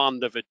next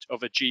fund of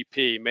a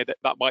GP? Maybe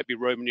that might be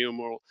Roman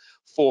numeral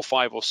 4,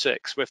 5, or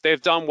 6. If they've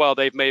done well,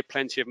 they've made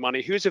plenty of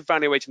money. Who's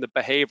evaluating the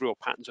behavioral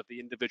patterns of the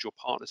individual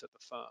partners at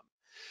the firm?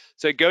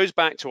 So it goes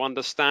back to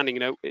understanding,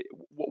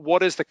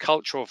 what is the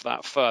culture of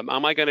that firm?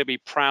 Am I going to be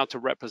proud to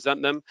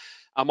represent them?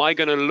 Am I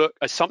going to look,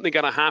 is something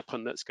going to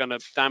happen that's going to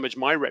damage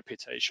my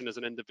reputation as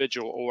an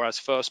individual or as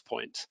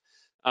FirstPoint?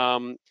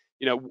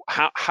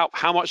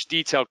 How much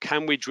detail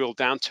can we drill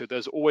down to?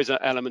 There's always an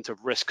element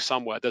of risk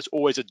somewhere. There's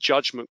always a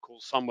judgment call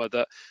somewhere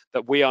that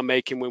we are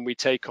making when we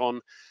take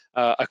on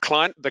a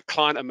client, the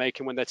client are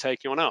making when they're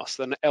taking on us,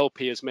 then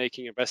LP is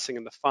making investing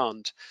in the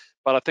fund.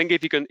 But I think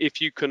if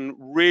you can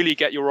really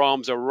get your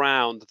arms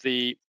around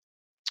the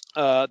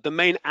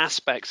main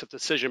aspects of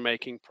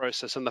decision-making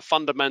process and the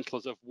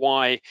fundamentals of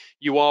why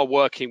you are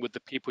working with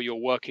the people you're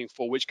working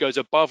for, which goes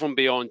above and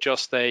beyond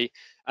just an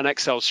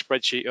Excel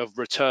spreadsheet of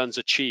returns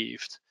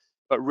achieved,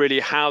 but really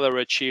how they're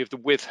achieved,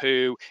 with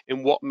who,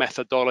 in what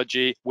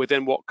methodology,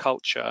 within what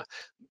culture.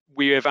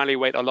 We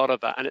evaluate a lot of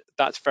that, and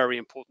that's very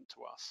important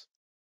to us.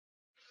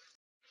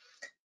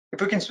 If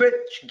we can switch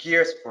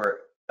gears for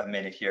a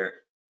minute here,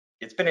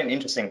 it's been an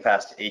interesting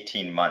past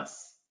 18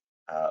 months.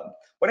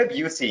 What have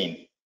you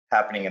seen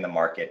happening in the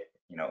market,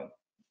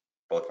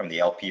 both from the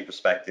LP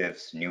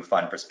perspectives, new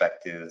fund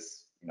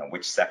perspectives,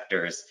 which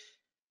sectors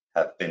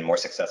have been more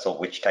successful,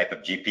 which type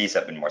of GPs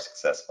have been more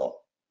successful?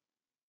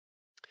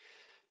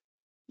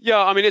 Yeah,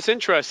 I mean, it's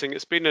interesting.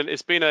 It's been a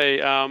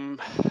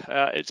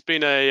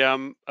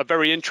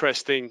very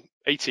interesting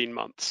 18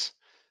 months.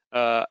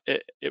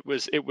 It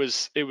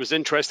was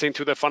interesting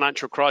through the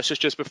financial crisis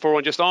just before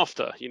and just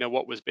after,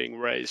 what was being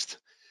raised.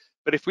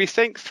 But if we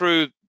think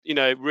through,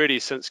 really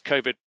since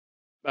COVID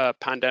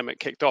pandemic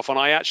kicked off, and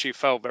I actually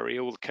fell very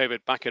ill with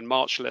COVID back in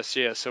March last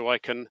year, so I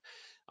can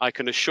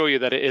assure you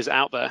that it is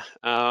out there,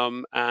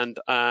 and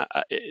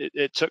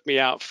it took me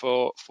out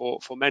for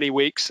many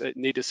weeks. It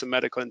needed some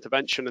medical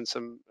intervention and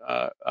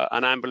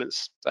an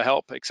ambulance to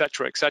help,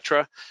 etc.,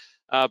 etc.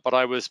 But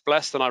I was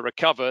blessed and I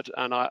recovered,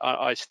 and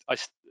I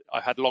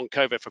had long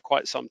COVID for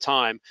quite some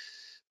time.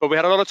 but we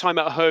had a lot of time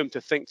at home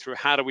to think through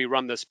how do we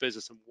run this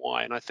business and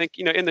why. And I think,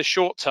 in the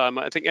short term,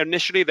 I think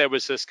initially there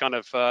was this kind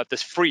of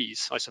this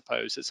freeze, I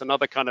suppose. It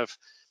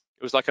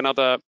was like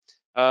another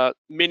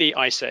mini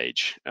ice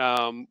age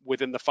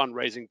within the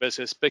fundraising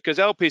business, because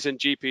LPs and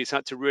GPs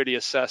had to really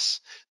assess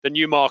the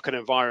new market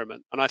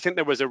environment. And I think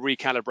there was a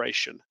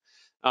recalibration.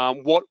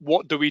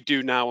 What do we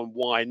do now and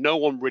why? No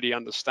one really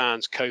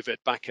understands COVID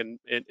back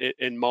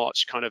in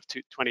March kind of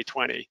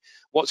 2020.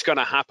 What's going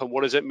to happen?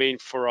 What does it mean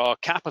for our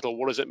capital?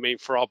 What does it mean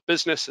for our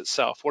business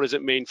itself? What does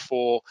it mean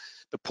for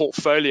the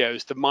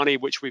portfolios, the money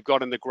which we've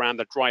got in the ground,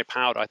 the dry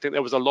powder? I think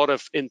there was a lot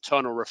of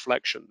internal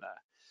reflection there.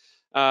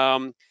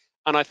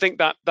 And I think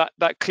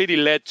that clearly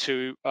led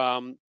to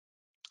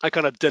a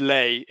kind of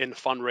delay in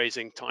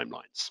fundraising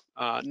timelines.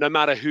 No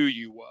matter who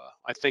you were,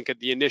 I think at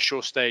the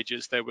initial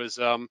stages there was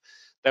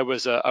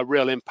a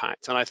real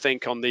impact. And I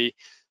think on the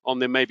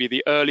maybe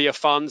the earlier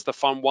funds, the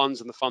fund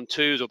ones and the fund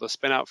twos or the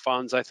spin out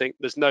funds, I think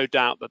there's no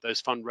doubt that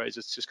those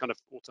fundraisers just kind of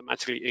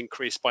automatically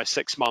increased by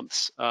 6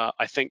 months.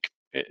 I think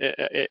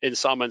in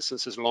some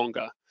instances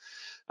longer.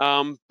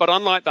 But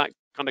unlike that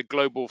kind of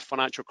global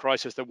financial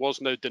crisis, there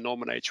was no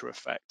denominator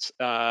effect.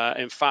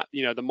 In fact,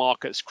 the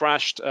markets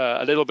crashed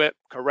a little bit,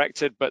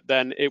 corrected, but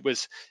then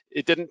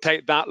it didn't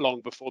take that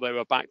long before they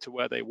were back to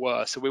where they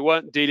were. So we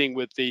weren't dealing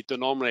with the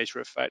denominator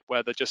effect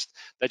where there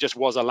just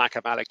was a lack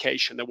of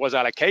allocation. There was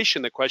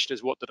allocation. The question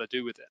is, what did I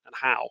do with it and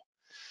how?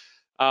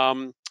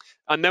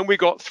 And then we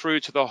got through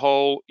to the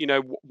whole,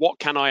 what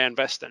can I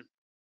invest in?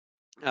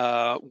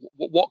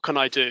 What can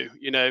I do?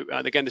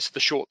 And again, this is the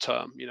short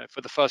term,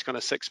 for the first kind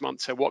of 6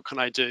 months. So what can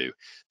I do?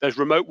 There's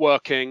remote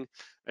working.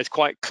 It's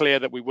quite clear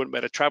that we wouldn't be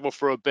able to travel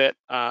for a bit.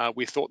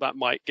 We thought that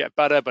might get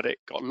better, but it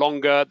got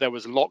longer. There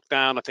was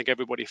lockdown. I think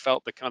everybody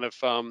felt the kind of,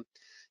 some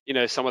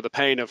of the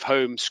pain of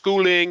home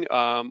schooling,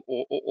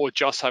 or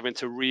just having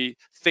to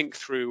rethink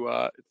through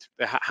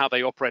how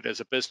they operate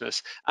as a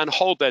business and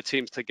hold their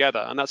teams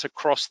together. And that's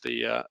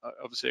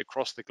obviously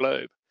across the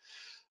globe.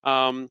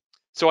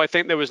 So I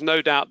think there was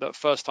no doubt that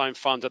first-time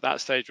funds at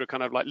that stage were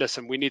kind of like,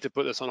 listen, we need to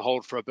put this on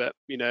hold for a bit.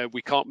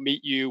 We can't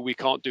meet you. We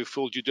can't do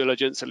full due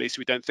diligence. At least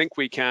we don't think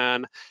we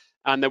can.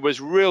 And there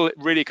was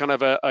really kind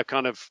of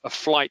a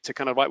flight to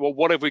kind of like, well,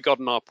 what have we got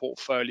in our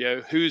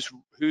portfolio? Who's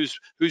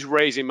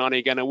raising money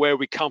again, and where are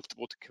we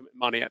comfortable to commit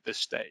money at this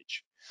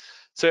stage?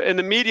 So in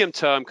the medium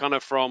term, kind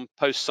of from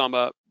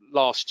post-summer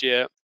last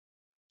year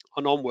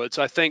and onwards,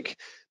 I think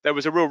there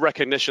was a real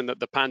recognition that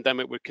the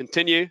pandemic would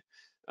continue.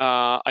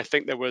 I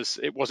think it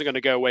wasn't going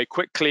to go away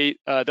quickly,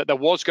 that there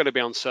was going to be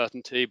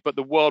uncertainty, but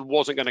the world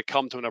wasn't going to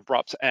come to an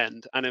abrupt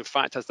end. And in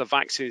fact, as the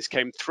vaccines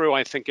came through,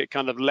 I think it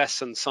kind of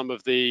lessened some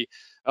of the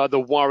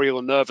worry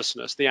or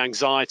nervousness, the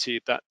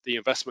anxiety that the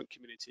investment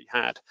community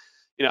had.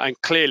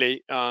 And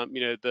clearly,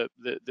 the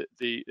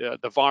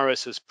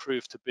virus has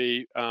proved to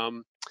be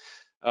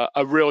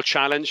a real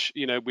challenge.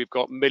 We've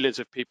got millions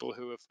of people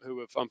who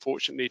have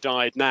unfortunately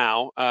died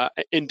now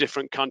in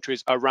different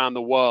countries around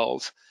the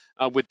world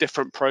with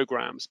different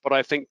programs. But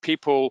I think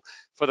people,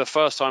 for the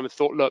first time,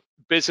 thought, look,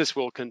 business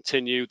will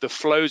continue, the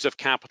flows of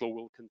capital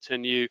will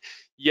continue.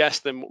 Yes,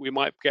 then we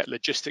might get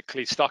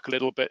logistically stuck a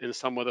little bit in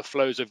some of the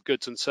flows of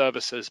goods and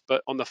services,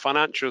 but on the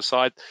financial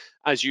side,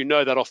 as you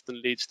know, that often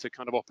leads to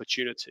kind of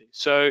opportunity.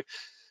 So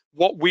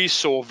what we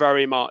saw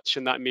very much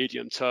in that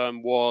medium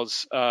term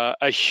was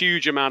a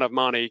huge amount of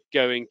money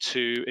going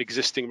to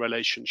existing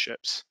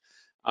relationships,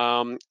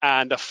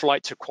 and a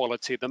flight to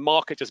quality. The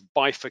market just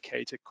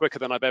bifurcated quicker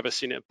than I've ever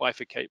seen it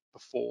bifurcate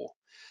before.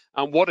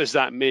 And what does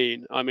that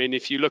mean? I mean,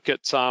 if you look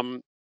at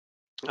some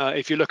of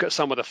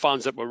the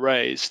funds that were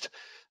raised,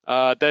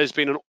 there's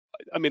been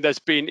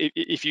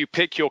if you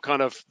pick your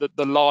kind of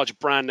the large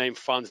brand name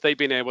funds, they've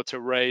been able to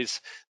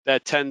raise their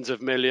tens of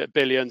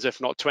billions,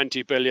 if not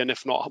 20 billion,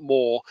 if not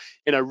more,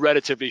 in a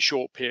relatively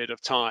short period of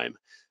time.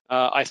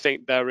 I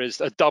think there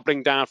is a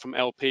doubling down from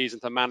LPs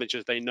into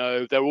managers they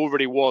know. There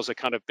already was a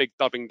kind of big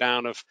doubling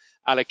down of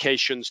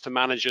allocations to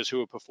managers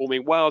who are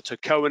performing well, to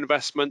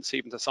co-investments,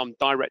 even to some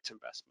direct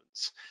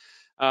investments.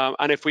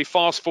 And if we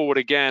fast forward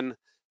again,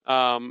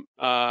 again,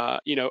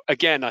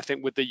 I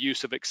think with the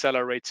use of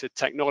accelerated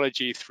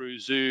technology through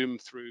Zoom,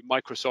 through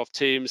Microsoft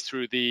Teams,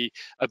 through the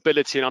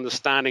ability and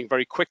understanding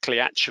very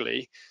quickly,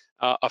 actually,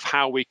 of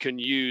how we can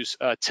use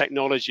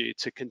technology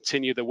to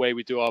continue the way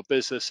we do our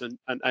business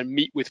and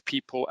meet with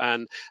people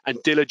and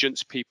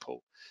diligence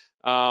people.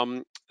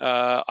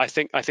 I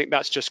think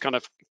that's just kind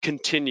of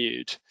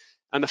continued.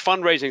 And the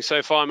fundraising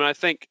so far, I mean, I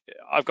think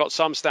I've got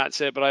some stats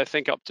here, but I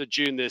think up to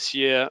June this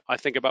year, I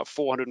think about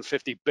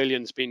 450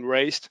 billion has been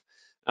raised.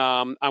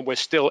 And we're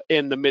still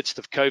in the midst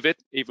of COVID,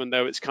 even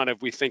though it's kind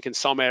of, we think in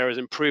some areas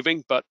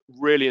improving, but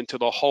really into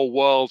the whole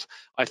world,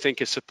 I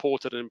think is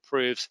supported and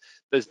improves.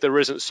 There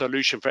isn't a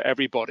solution for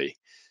everybody.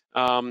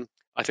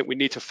 I think we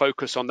need to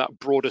focus on that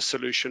broader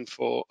solution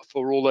for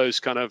all those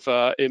kind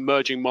of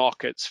emerging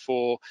markets,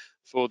 for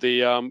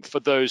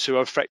those who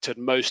are affected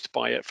most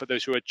by it, for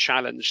those who are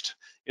challenged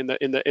in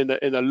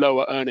the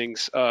lower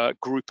earnings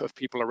group of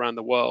people around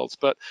the world.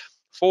 But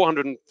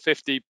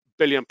 450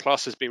 billion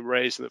plus has been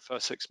raised in the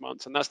first 6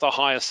 months, and that's the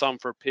highest sum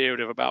for a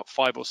period of about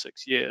 5 or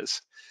 6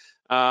 years.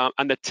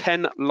 And the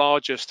 10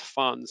 largest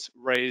funds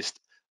raised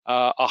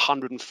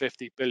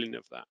 150 billion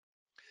of that.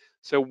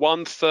 So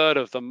 1/3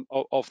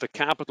 of the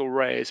capital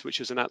raised, which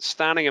is an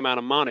outstanding amount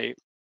of money,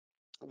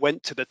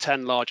 went to the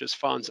 10 largest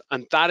funds,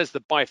 and that is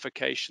the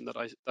bifurcation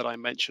that I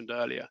mentioned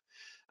earlier.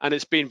 And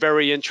it's been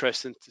very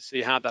interesting to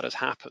see how that has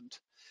happened.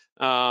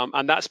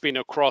 And that's been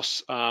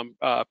across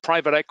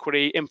private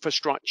equity,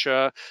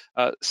 infrastructure,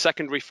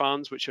 secondary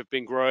funds, which have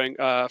been growing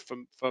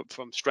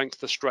from strength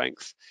to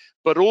strength.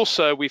 But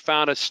also we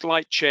found a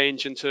slight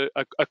change into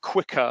a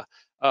quicker,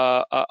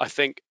 I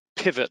think,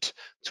 pivot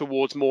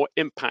towards more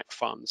impact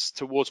funds,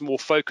 towards more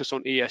focus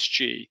on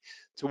ESG,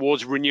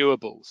 towards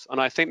renewables.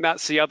 And I think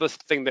that's the other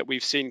thing that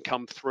we've seen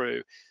come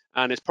through,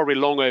 and it's probably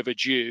long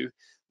overdue,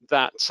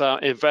 that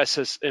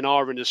investors in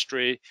our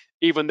industry,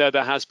 even though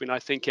there has been, I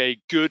think, a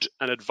good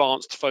and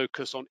advanced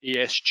focus on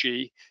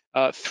ESG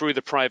through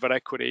the private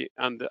equity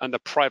and the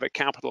private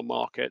capital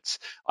markets,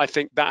 I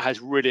think that has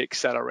really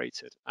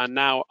accelerated. And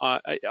now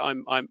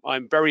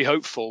I'm very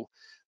hopeful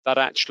that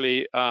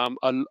actually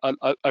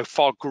a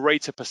far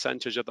greater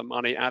percentage of the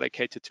money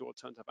allocated to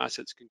alternative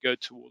assets can go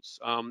towards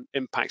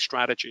impact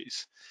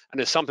strategies. And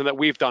it's something that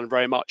we've done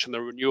very much on the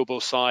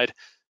renewable side.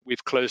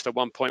 We've closed a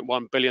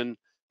 1.1 billion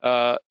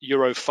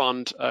euro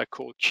fund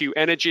called Q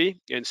Energy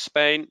in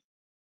Spain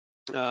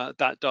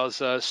that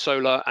does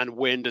solar and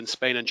wind in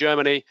Spain and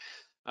Germany.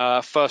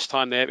 First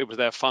time it was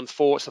their fund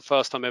 4. It's the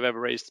first time they've ever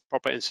raised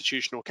proper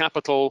institutional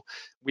capital.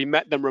 We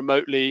met them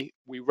remotely.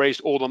 We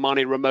raised all the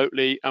money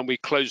remotely, and we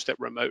closed it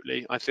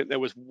remotely. I think there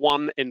was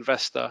one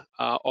investor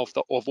of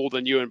all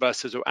the new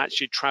investors who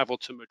actually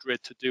traveled to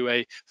Madrid to do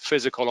a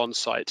physical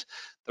on-site.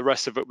 The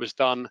rest of it was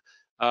done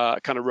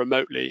kind of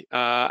remotely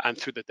and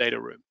through the data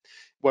room.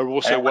 We're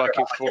also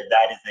working for.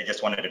 That is, they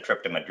just wanted a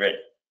trip to Madrid.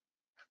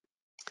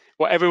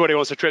 Well, everybody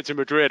wants a trip to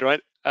Madrid,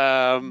 right?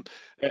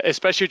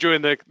 Especially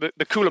during the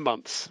cooler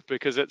months,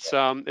 because it's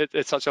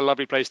such a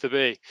lovely place to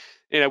be.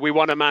 You know, we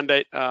won a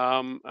mandate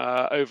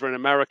over in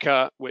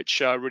America, which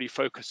really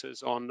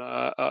focuses on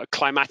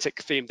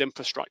climatic-themed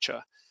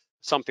infrastructure,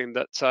 something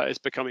that is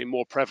becoming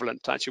more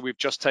prevalent. Actually, we've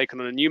just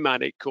taken on a new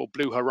mandate called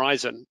Blue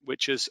Horizon,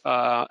 which is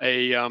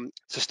a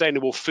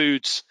sustainable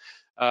foods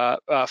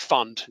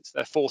fund. It's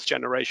their 4th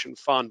generation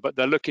fund, but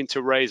they're looking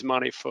to raise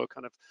money for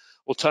kind of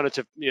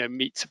alternative,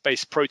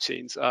 meat-based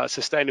proteins,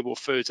 sustainable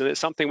foods, and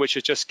it's something which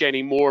is just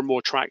gaining more and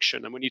more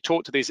traction. And when you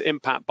talk to these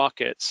impact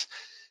buckets,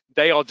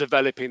 they are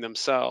developing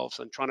themselves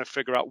and trying to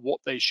figure out what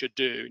they should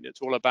do. And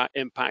it's all about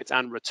impact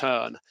and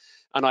return.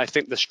 And I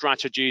think the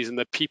strategies and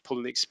the people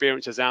and the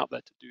experiences out there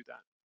to do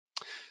that.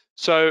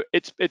 So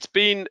it's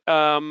been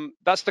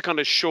that's the kind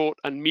of short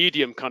and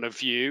medium kind of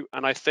view.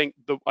 And I think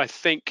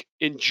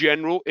in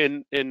general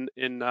in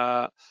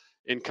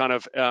kind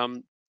of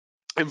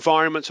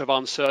environments of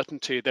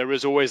uncertainty, there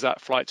is always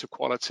that flight to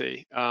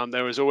quality.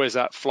 There is always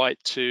that flight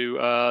to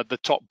the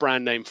top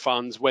brand name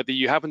funds, whether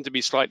you happen to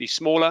be slightly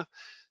smaller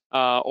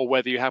or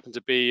whether you happen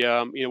to be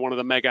one of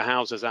the mega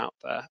houses out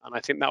there. And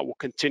I think that will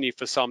continue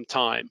for some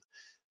time.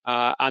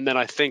 And then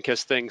I think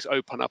as things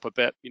open up a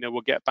bit,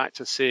 we'll get back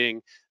to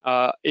seeing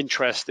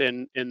interest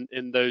in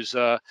those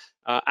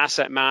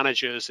asset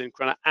managers and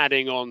kind of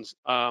adding on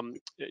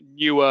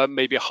newer,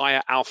 maybe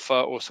higher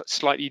alpha or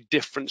slightly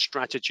different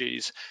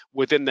strategies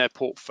within their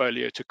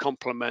portfolio to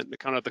complement the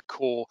kind of the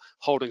core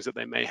holdings that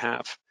they may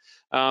have.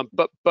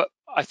 But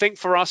I think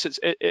for us,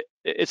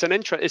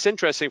 it's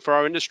interesting for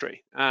our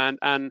industry,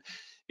 and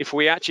if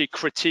we actually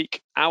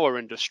critique our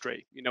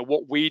industry,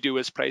 what we do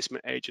as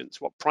placement agents,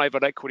 what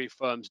private equity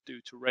firms do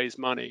to raise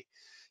money,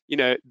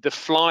 the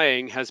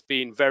flying has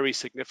been very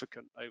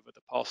significant over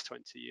the past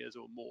 20 years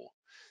or more.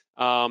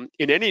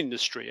 In any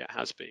industry, it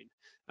has been.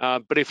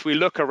 But if we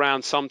look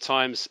around,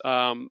 sometimes,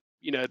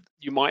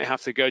 you might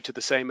have to go to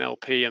the same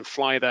LP and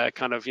fly there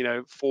kind of,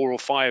 4 or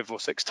 5 or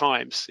 6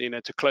 times,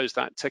 to close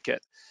that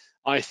ticket.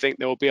 I think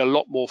there will be a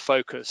lot more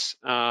focus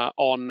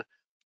on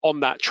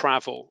that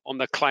travel, on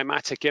the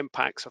climatic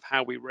impacts of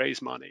how we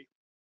raise money.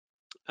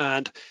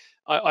 And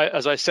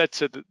as I said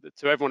to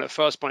everyone at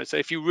FirstPoint, so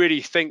if you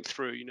really think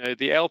through,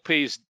 the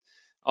LPs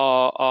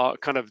are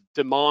kind of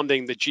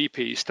demanding the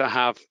GPs to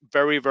have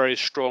very, very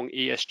strong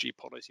ESG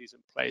policies in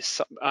place,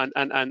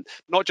 and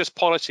not just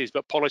policies,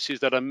 but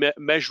policies that are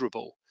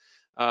measurable.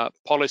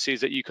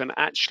 Policies that you can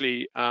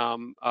actually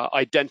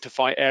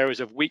identify areas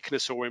of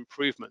weakness or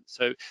improvement.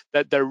 So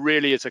that there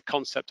really is a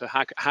concept of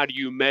how do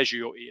you measure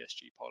your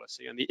ESG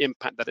policy and the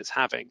impact that it's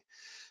having.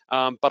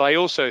 But I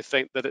also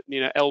think that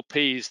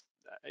LPs,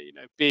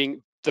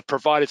 being the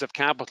providers of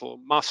capital,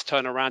 must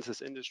turn around to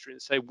this industry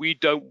and say, we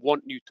don't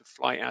want you to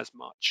fly as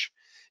much.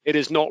 It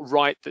is not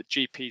right that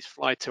GPs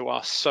fly to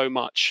us so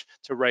much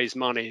to raise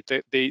money.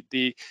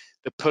 The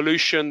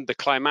pollution, the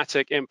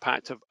climatic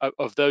impact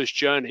of those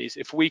journeys,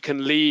 if we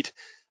can lead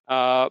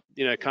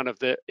kind of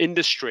the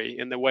industry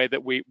in the way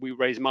that we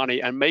raise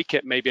money, and make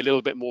it maybe a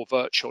little bit more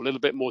virtual, a little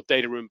bit more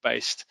data room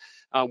based.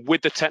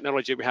 With the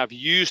technology we have,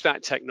 use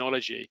that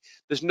technology.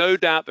 There's no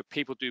doubt that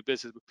people do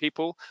business with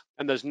people,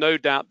 and there's no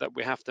doubt that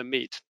we have to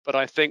meet. But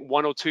I think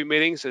 1 or 2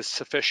 meetings is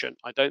sufficient.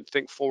 I don't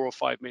think 4 or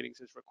 5 meetings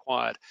is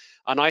required.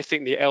 And I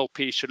think the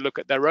LP should look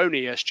at their own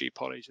ESG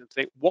policies and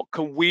think, what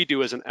can we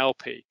do as an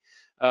LP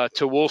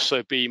to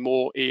also be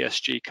more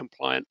ESG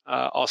compliant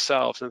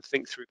ourselves, and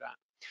think through that.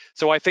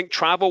 So I think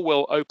travel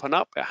will open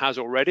up. It has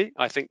already.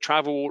 I think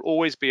travel will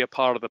always be a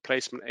part of the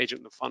placement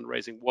agent and the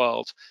fundraising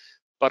world.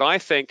 But I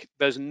think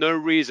there's no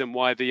reason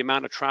why the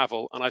amount of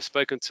travel, and I've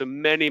spoken to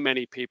many,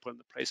 many people in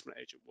the placement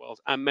agent world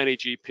and many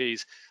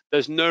GPs,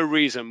 there's no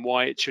reason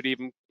why it should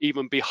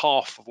even be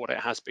half of what it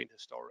has been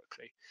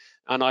historically.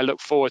 And I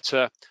look forward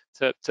to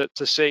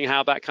seeing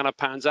how that kind of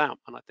pans out.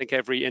 And I think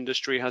every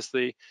industry has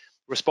the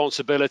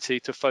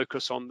responsibility to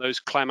focus on those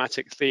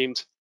climatic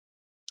themed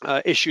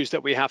issues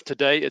that we have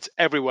today. It's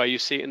everywhere. You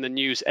see it in the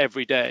news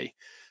every day.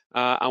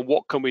 And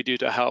what can we do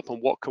to help,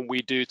 and what can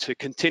we do to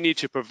continue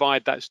to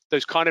provide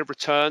those kind of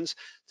returns,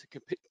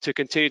 to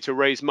continue to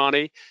raise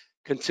money,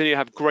 continue to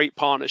have great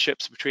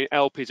partnerships between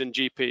LPs and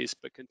GPs,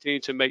 but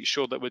continue to make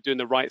sure that we're doing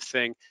the right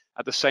thing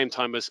at the same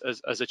time as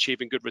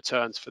achieving good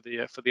returns for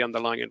the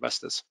underlying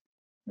investors.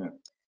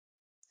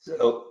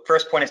 So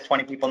FirstPoint is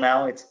 20 people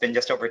now. It's been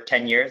just over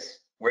 10 years.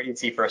 Where do you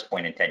see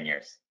FirstPoint in 10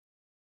 years?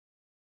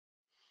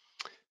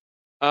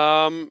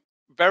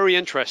 Very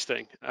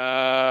interesting.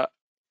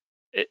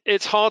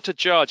 It's hard to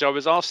judge. I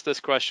was asked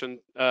this question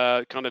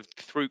kind of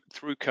through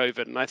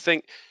COVID, and I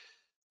think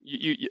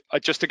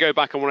just to go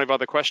back on one of the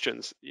other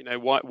questions,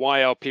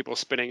 why are people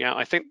spinning out?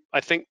 I think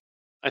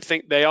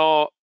they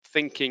are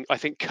thinking. I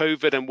think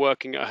COVID and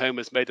working at home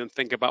has made them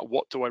think about,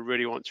 what do I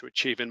really want to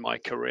achieve in my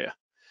career?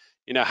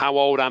 How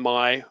old am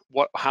I?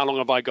 How long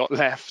have I got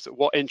left?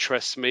 What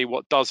interests me?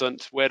 What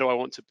doesn't? Where do I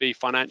want to be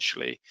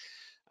financially?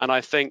 And I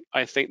think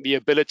the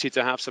ability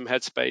to have some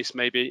headspace,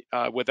 maybe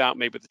without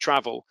maybe the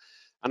travel,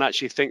 and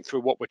actually think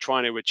through what we're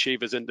trying to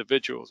achieve as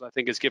individuals, I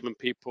think has given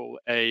people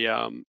a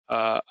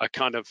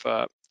kind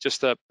of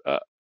just to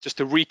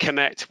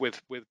reconnect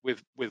with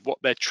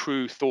what their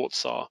true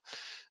thoughts are,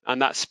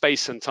 and that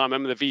space and time. I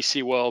remember the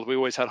VC world, we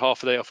always had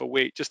half a day off a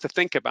week just to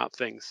think about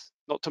things,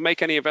 not to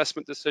make any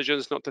investment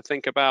decisions, not to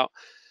think about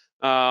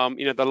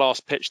the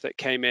last pitch that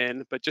came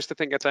in, but just to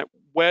think about,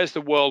 where's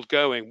the world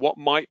going? What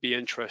might be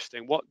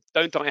interesting? What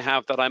don't I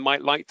have that I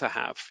might like to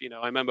have?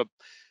 I remember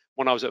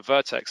when I was at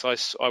Vertex, I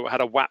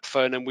had a WAP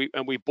phone,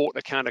 and we bought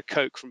a can of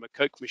Coke from a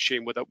Coke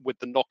machine with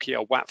the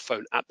Nokia WAP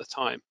phone at the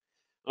time.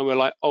 And we're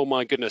like, oh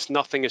my goodness,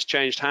 nothing has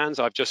changed hands.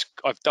 I've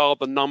dialed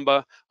the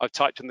number, I've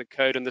typed in the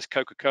code, and this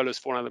Coca-Cola is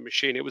falling out of the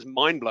machine. It was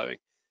mind-blowing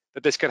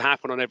that this could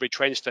happen on every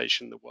train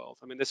station in the world.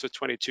 I mean, this was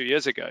 22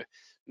 years ago.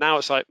 Now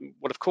it's like,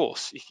 well, of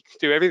course, you can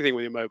do everything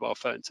with your mobile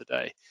phone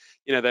today.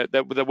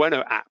 There were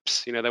no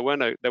apps,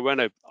 there were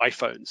no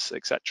iPhones,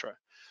 etc.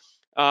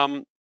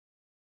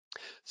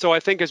 So I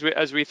think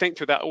as we think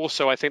through that,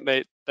 also I think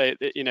they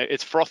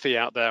it's frothy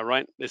out there,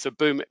 right? It's a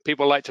boom.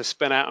 People like to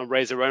spin out and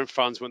raise their own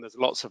funds when there's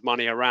lots of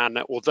money around.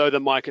 Although the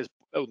market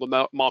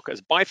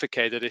is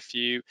bifurcated, if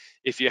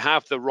you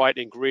have the right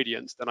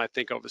ingredients, then I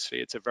think obviously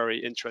it's a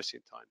very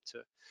interesting time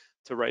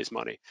to raise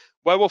money.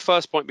 Where will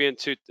FirstPoint be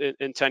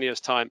in 10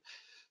 years' time?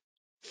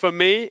 For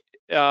me,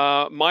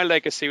 my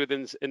legacy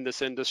in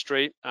this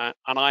industry, and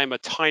I am a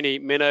tiny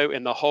minnow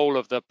in the whole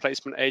of the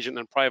placement agent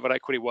and private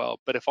equity world,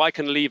 but if I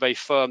can leave a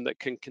firm that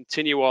can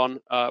continue on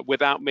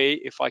without me,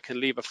 if I can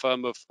leave a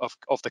firm of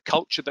the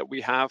culture that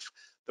we have,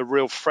 the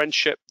real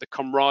friendship, the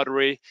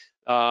camaraderie,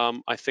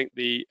 I think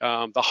the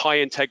high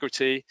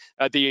integrity,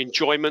 the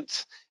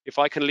enjoyment, if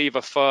I can leave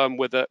a firm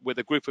with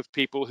a group of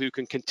people who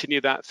can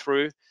continue that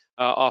through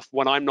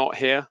when I'm not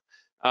here,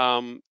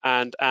 and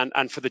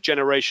for the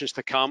generations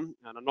to come,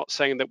 and I'm not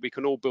saying that we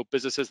can all build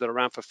businesses that are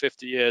around for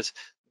 50 years,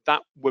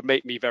 that would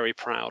make me very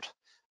proud.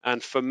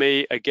 And for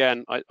me,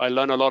 again, I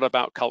learn a lot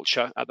about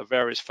culture at the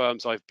various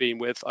firms I've been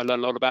with. I learn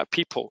a lot about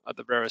people at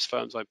the various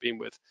firms I've been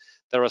with.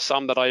 There are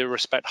some that I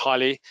respect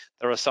highly.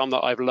 There are some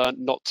that I've learned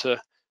not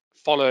to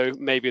follow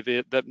maybe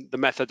the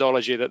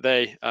methodology that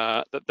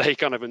they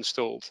kind of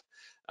installed.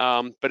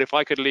 But if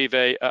I could leave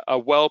a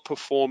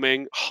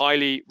well-performing,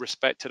 highly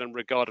respected and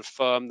regarded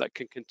firm that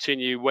can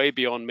continue way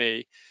beyond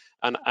me,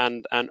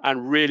 and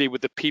really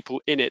with the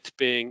people in it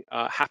being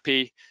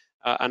happy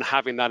and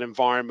having that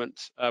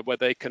environment where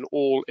they can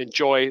all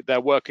enjoy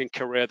their working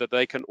career, that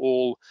they can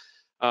all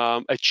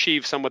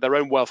achieve some of their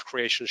own wealth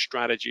creation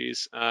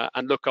strategies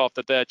and look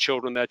after their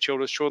children, their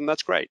children's children,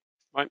 that's great,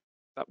 right?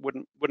 That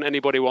wouldn't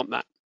anybody want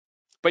that?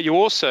 But you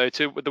also,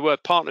 with the word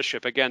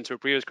partnership, again, to a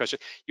previous question,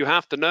 you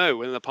have to know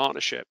within the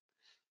partnership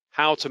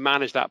how to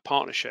manage that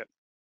partnership.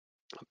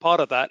 And part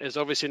of that is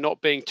obviously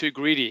not being too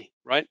greedy,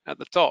 right? At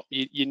the top,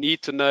 you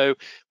need to know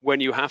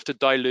when you have to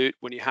dilute,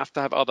 when you have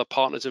to have other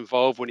partners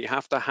involved, when you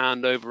have to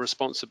hand over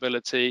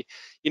responsibility,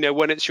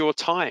 when it's your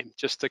time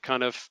just to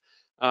kind of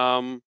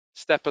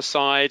step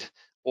aside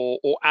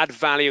or add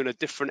value in a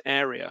different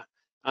area.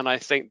 And I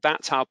think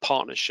that's how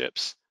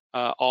partnerships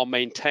are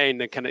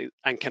maintained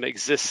and can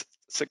exist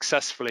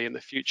successfully in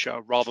the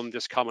future rather than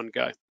just come and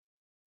go.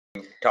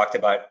 Talked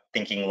about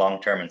thinking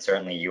long term, and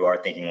certainly you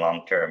are thinking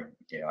long term.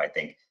 I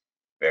think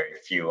very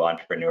few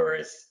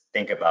entrepreneurs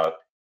think about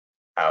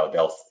how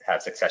they'll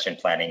have succession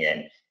planning,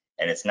 and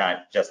it's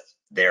not just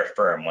their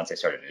firm once they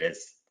started, it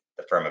is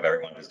the firm of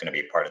everyone who's going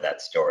to be part of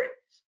that story.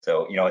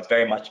 So it's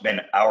very much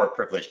been our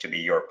privilege to be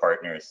your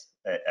partners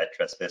at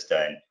Trust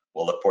Vista, and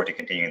we'll look forward to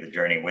continuing the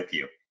journey with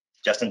you.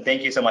 Justin,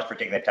 thank you so much for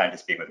taking the time to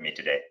speak with me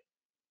today.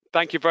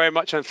 Thank you very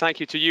much, and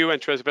thank you to you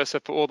and Trust Vista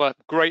for all the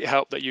great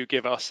help that you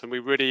give us, and we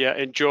really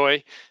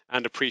enjoy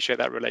and appreciate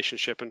that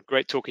relationship, and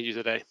great talking to you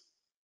today.